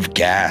bunch of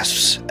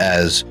gasps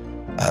as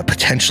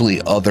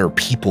potentially other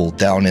people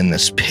down in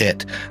this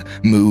pit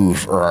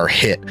move or are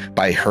hit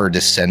by her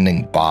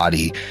descending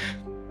body,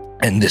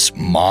 and this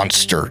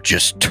monster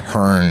just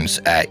turns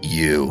at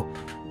you.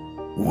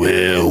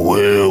 Well,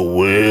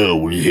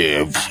 we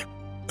have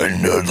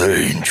another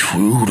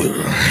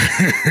intruder.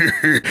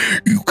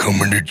 You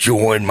coming to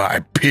join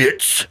my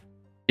pits?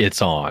 It's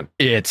on.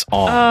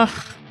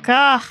 Oh,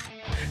 God.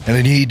 And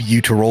I need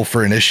you to roll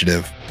for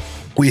initiative.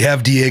 We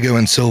have Diego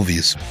and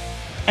Sylvie's.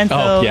 And so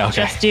Oh, yeah, okay.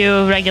 just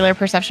do regular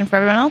perception for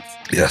everyone else?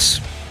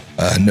 Yes.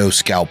 No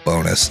scalp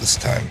bonus this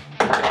time.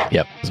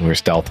 Yep, because we're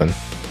stealthing.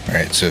 All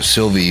right, so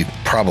Sylvie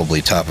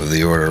probably top of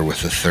the order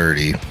with a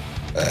 30.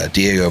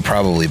 Diego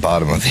probably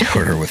bottom of the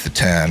order with a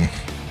 10.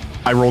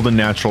 I rolled a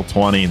natural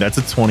 20. That's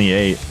a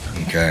 28.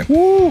 Okay.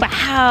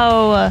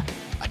 Wow.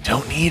 I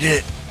don't need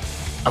it.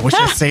 I wish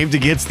I saved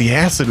against the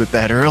acid with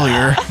that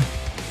earlier.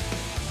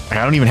 I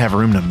don't even have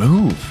room to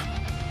move.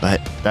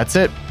 But that's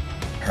it.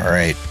 All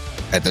right.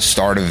 At the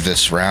start of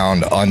this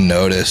round,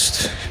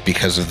 unnoticed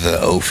because of the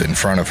oaf in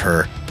front of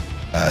her,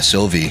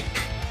 Sylvie.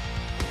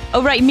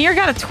 Oh, right. Mir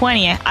got a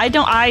 20.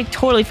 I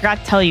totally forgot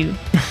to tell you.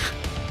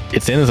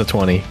 It's in as a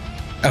 20.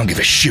 I don't give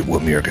a shit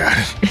what Mir got.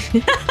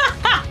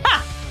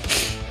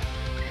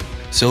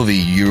 Sylvie,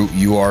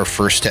 you are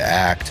first to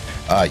act.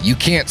 You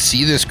can't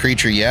see this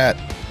creature yet,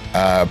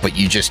 but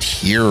you just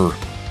hear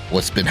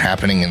what's been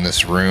happening in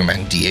this room,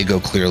 and Diego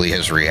clearly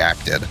has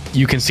reacted.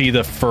 You can see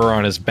the fur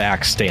on his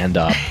back stand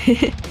up.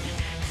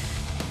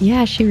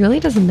 Yeah, she really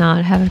does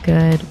not have a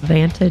good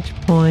vantage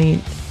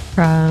point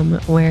from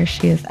where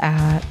she is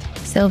at.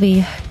 Sylvie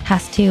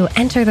has to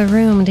enter the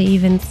room to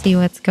even see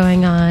what's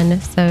going on.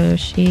 So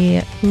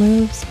she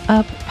moves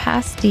up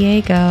past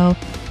Diego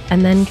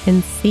and then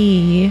can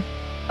see.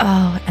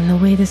 Oh, and the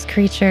way this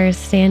creature is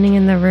standing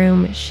in the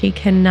room, she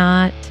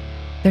cannot.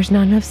 There's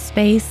not enough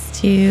space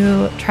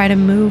to try to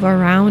move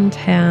around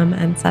him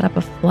and set up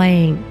a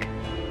flank.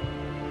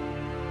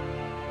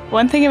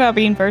 One thing about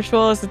being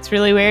virtual is it's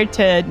really weird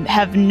to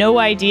have no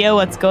idea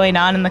what's going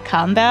on in the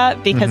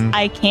combat because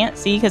I can't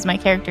see because my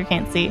character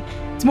can't see.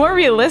 It's more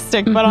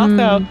realistic, but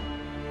also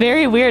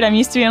very weird. I'm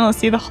used to being able to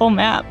see the whole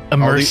map.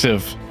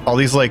 Immersive. All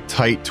these like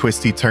tight,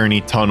 twisty,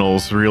 turny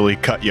tunnels really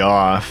cut you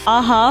off.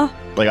 Uh-huh.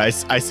 Like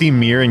I see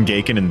Mir and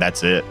Gaken and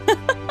that's it.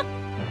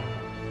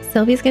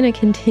 Sylvie's going to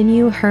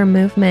continue her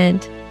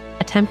movement,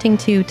 attempting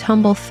to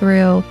tumble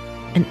through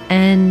and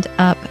end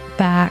up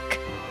back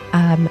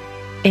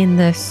in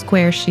the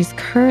square she's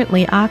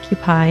currently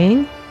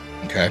occupying.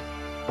 Okay.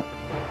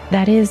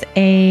 That is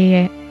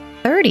a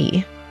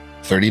 30.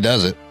 30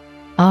 does it.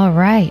 All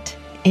right.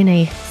 In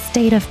a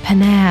state of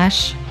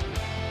panache.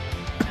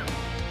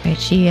 Right,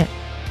 she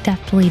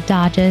deftly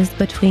dodges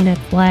between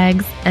its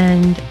legs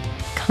and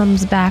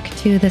comes back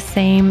to the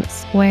same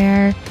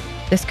square.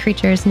 This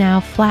creature is now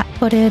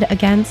flat-footed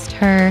against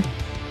her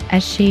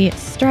as she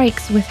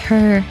strikes with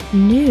her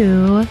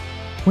new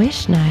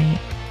Wish Knife.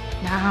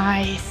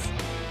 Nice.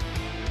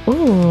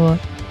 Ooh,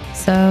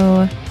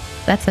 so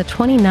that's a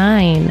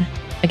 29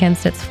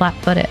 against its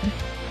flat-footed.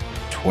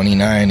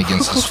 29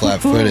 against his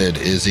flat-footed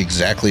is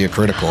exactly a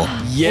critical.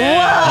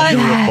 Yeah.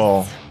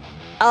 Beautiful.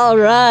 All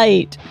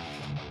right.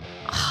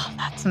 Oh,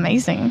 that's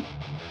amazing.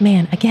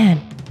 Man,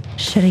 again,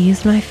 should have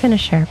used my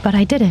finisher, but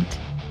I didn't.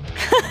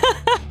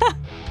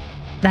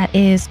 That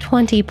is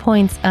 20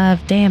 points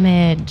of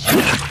damage.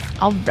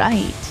 All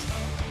right.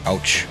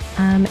 Ouch.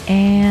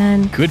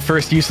 And Good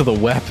first use of the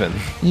weapon.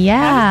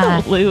 yeah,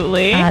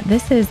 Absolutely.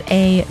 this is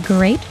a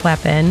great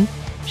weapon.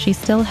 She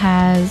still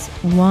has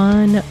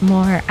one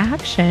more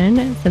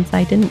action. Since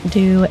I didn't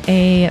do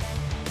a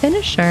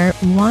finisher,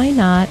 why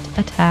not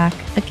attack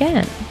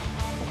again?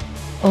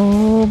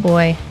 Oh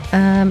boy.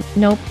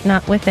 Nope,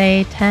 not with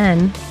a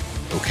 10.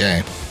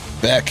 Okay.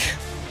 Beck,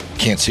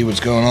 can't see what's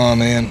going on,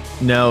 man.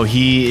 No,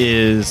 he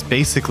is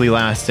basically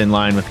last in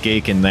line with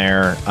Gaken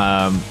there.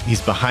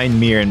 He's behind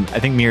Mir, and I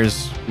think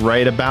Mir's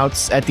right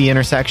about at the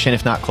intersection,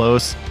 if not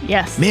close.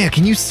 Yes. Mir,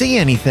 can you see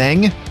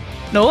anything?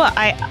 No,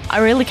 I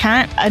really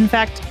can't. In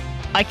fact,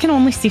 I can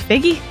only see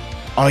Figgy.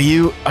 Are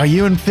you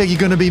and Figgy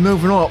gonna be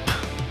moving up?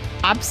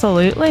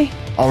 Absolutely.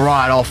 All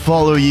right, I'll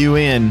follow you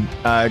in.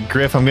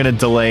 Griff, I'm gonna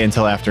delay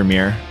until after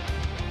Mir.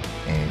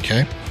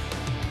 Okay.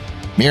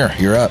 Mir,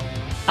 you're up.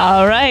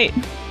 All right.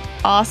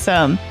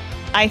 Awesome.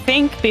 I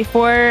think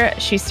before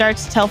she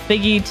starts to tell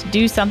Figgy to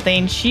do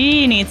something,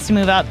 she needs to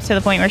move up to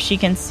the point where she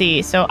can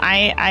see. So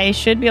I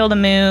should be able to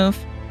move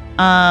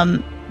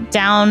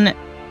down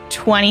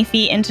 20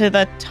 feet into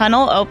the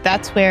tunnel. Oh,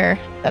 that's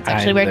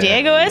actually where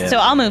Diego is. Yeah. So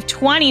I'll move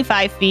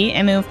 25 feet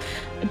and move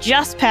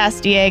just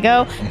past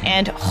Diego.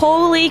 And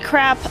holy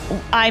crap,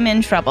 I'm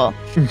in trouble.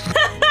 You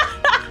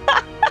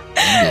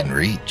didn't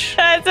reach.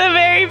 That's a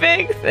very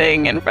big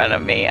thing in front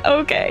of me.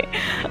 Okay,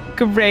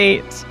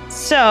 great.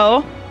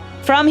 So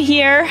from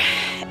here,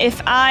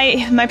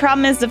 my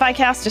problem is if I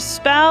cast a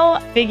spell,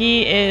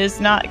 Figgy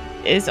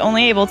is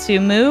only able to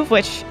move,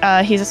 which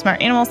he's a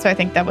smart animal, so I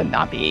think that would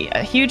not be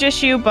a huge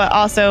issue. But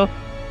also,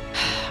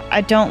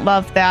 I don't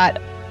love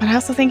that. But I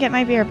also think it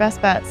might be our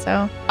best bet.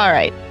 So, all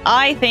right,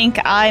 I think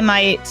I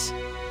might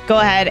go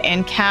ahead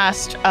and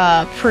cast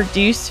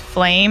Produce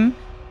Flame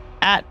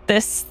at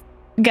this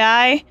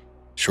guy.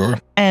 Sure.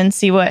 And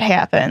see what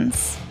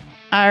happens.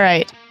 All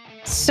right.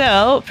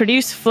 So,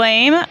 Produce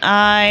Flame.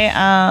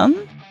 I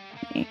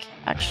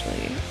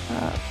actually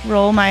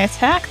roll my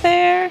attack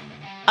there.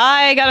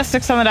 I got a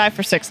 6 on the die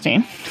for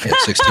 16. Yeah,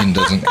 16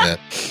 doesn't hit.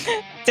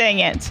 Dang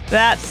it.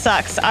 That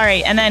sucks. All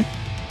right. And then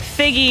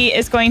Figgy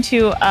is going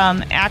to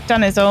act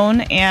on his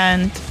own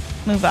and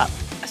move up.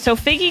 So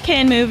Figgy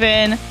can move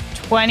in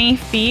 20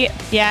 feet.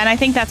 Yeah, and I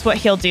think that's what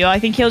he'll do. I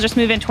think he'll just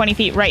move in 20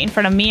 feet right in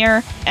front of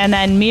Mir. And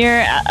then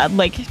Mir,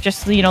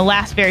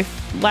 last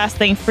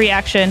thing, free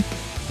action.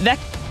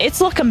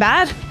 It's looking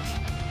bad.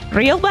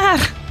 Real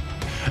bad.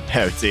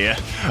 Oh dear.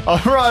 All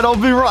right, I'll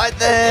be right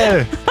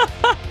there.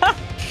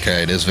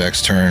 Okay, it is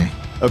Vex's turn.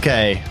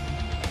 Okay.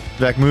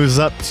 Vec moves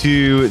up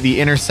to the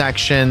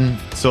intersection.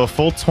 So a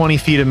full 20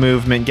 feet of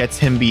movement gets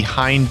him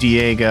behind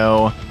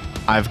Diego.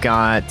 I've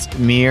got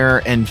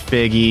Mir and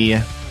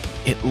Figgy.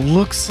 It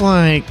looks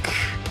like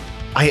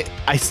I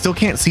still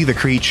can't see the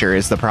creature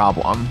is the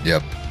problem.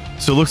 Yep.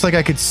 So it looks like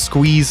I could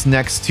squeeze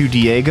next to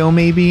Diego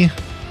maybe.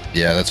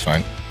 Yeah, that's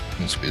fine. You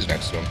can squeeze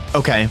next to him.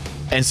 Okay.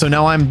 And so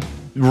now I'm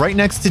right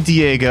next to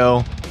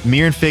Diego,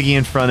 Mir and Figgy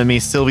in front of me,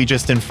 Sylvie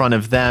just in front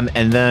of them,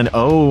 and then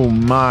oh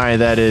my,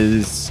 that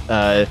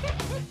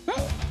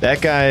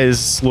guy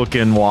is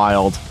looking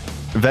wild.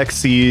 Vex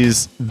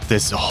sees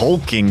this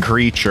hulking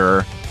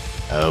creature.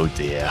 Oh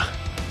dear.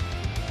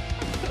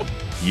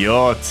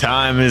 Your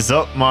time is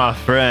up, my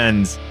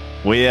friends.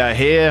 We are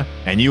here,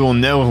 and you will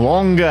no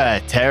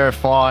longer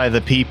terrify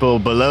the people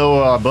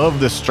below or above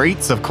the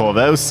streets of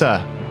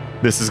Corvosa.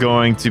 This is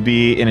going to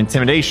be an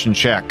intimidation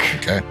check.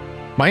 Okay.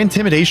 My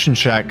intimidation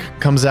check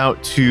comes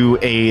out to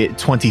a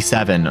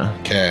 27.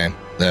 Okay.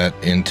 That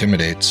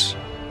intimidates.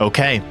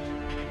 Okay.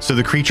 So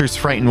the creature's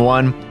frightened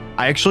 1.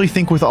 I actually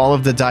think with all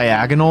of the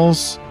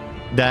diagonals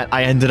that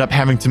I ended up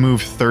having to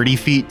move 30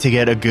 feet to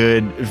get a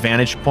good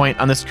vantage point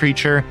on this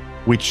creature,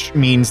 which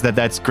means that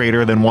that's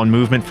greater than 1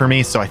 movement for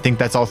me. So I think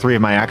that's all 3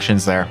 of my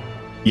actions there.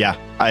 Yeah,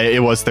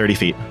 it was 30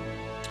 feet.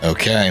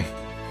 Okay.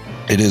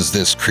 It is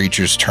this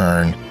creature's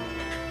turn.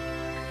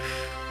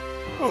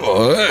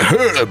 Oh, that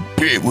hurt a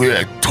bit with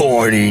that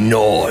tiny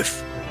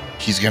knife.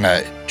 He's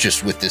gonna,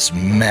 just with this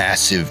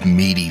massive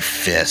meaty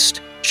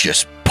fist,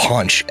 just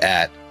punch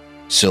at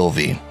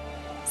Sylvie.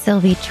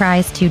 Sylvie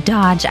tries to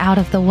dodge out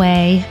of the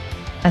way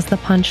as the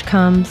punch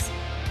comes.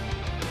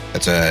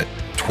 That's a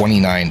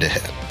 29 to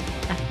hit.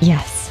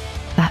 Yes,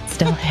 that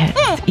still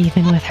hits,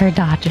 even with her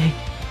dodging.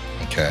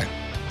 Okay.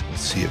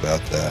 Let's see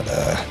about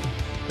that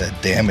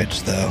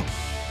damage, though.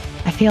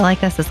 I feel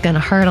like this is going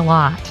to hurt a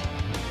lot.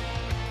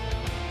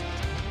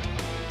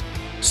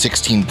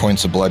 16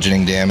 points of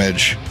bludgeoning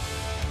damage.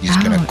 He's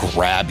going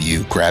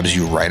to grabs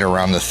you right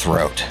around the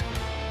throat.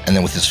 And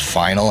then with his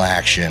final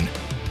action,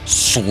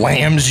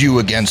 slams you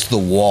against the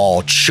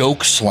wall,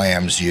 choke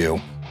slams you.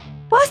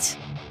 What?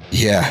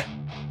 Yeah,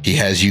 he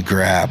has you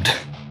grabbed.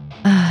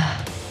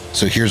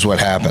 So here's what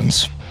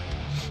happens.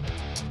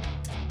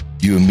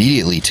 you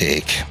immediately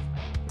take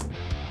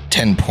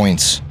 10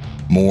 points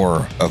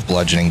more of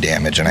bludgeoning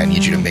damage, and I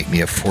need you to make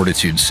me a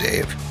fortitude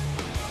save.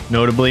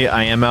 Notably,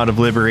 I am out of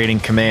liberating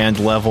command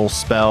level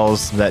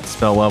spells. That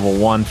spell level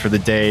 1 for the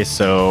day,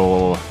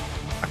 so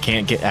I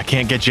can't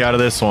get you out of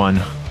this one.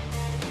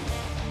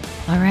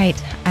 All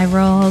right. I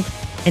rolled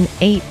an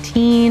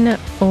 18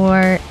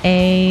 for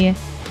a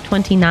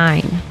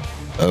 29.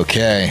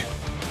 Okay.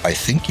 I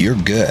think you're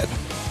good.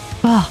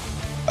 Oh,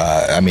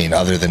 I mean,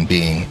 other than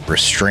being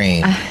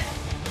restrained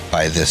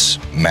by this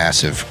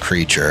massive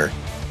creature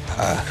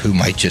who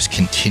might just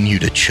continue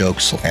to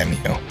choke slam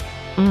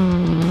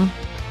you.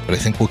 But I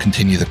think we'll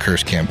continue the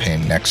curse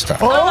campaign next time.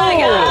 Oh my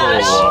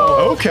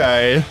gosh!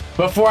 Okay.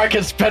 Before I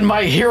can spend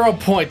my hero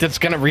point, it's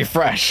going to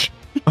refresh.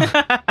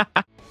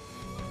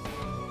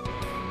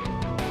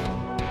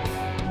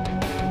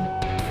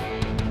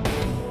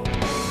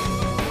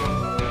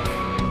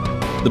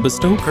 The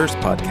Bestow Curse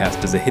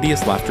podcast is a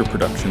Hideous Laughter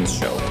Productions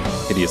show.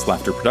 Hideous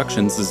Laughter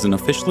Productions is an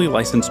officially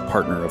licensed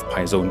partner of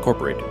Paizo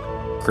Incorporated.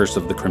 Curse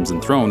of the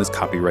Crimson Throne is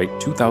copyright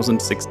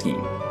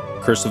 2016.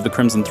 Curse of the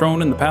Crimson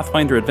Throne and the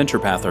Pathfinder Adventure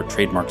Path are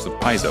trademarks of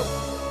Paizo.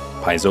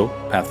 Paizo,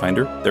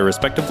 Pathfinder, their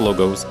respective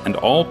logos, and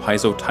all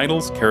Paizo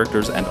titles,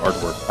 characters, and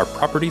artwork are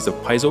properties of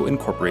Paizo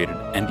Incorporated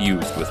and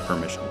used with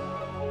permission.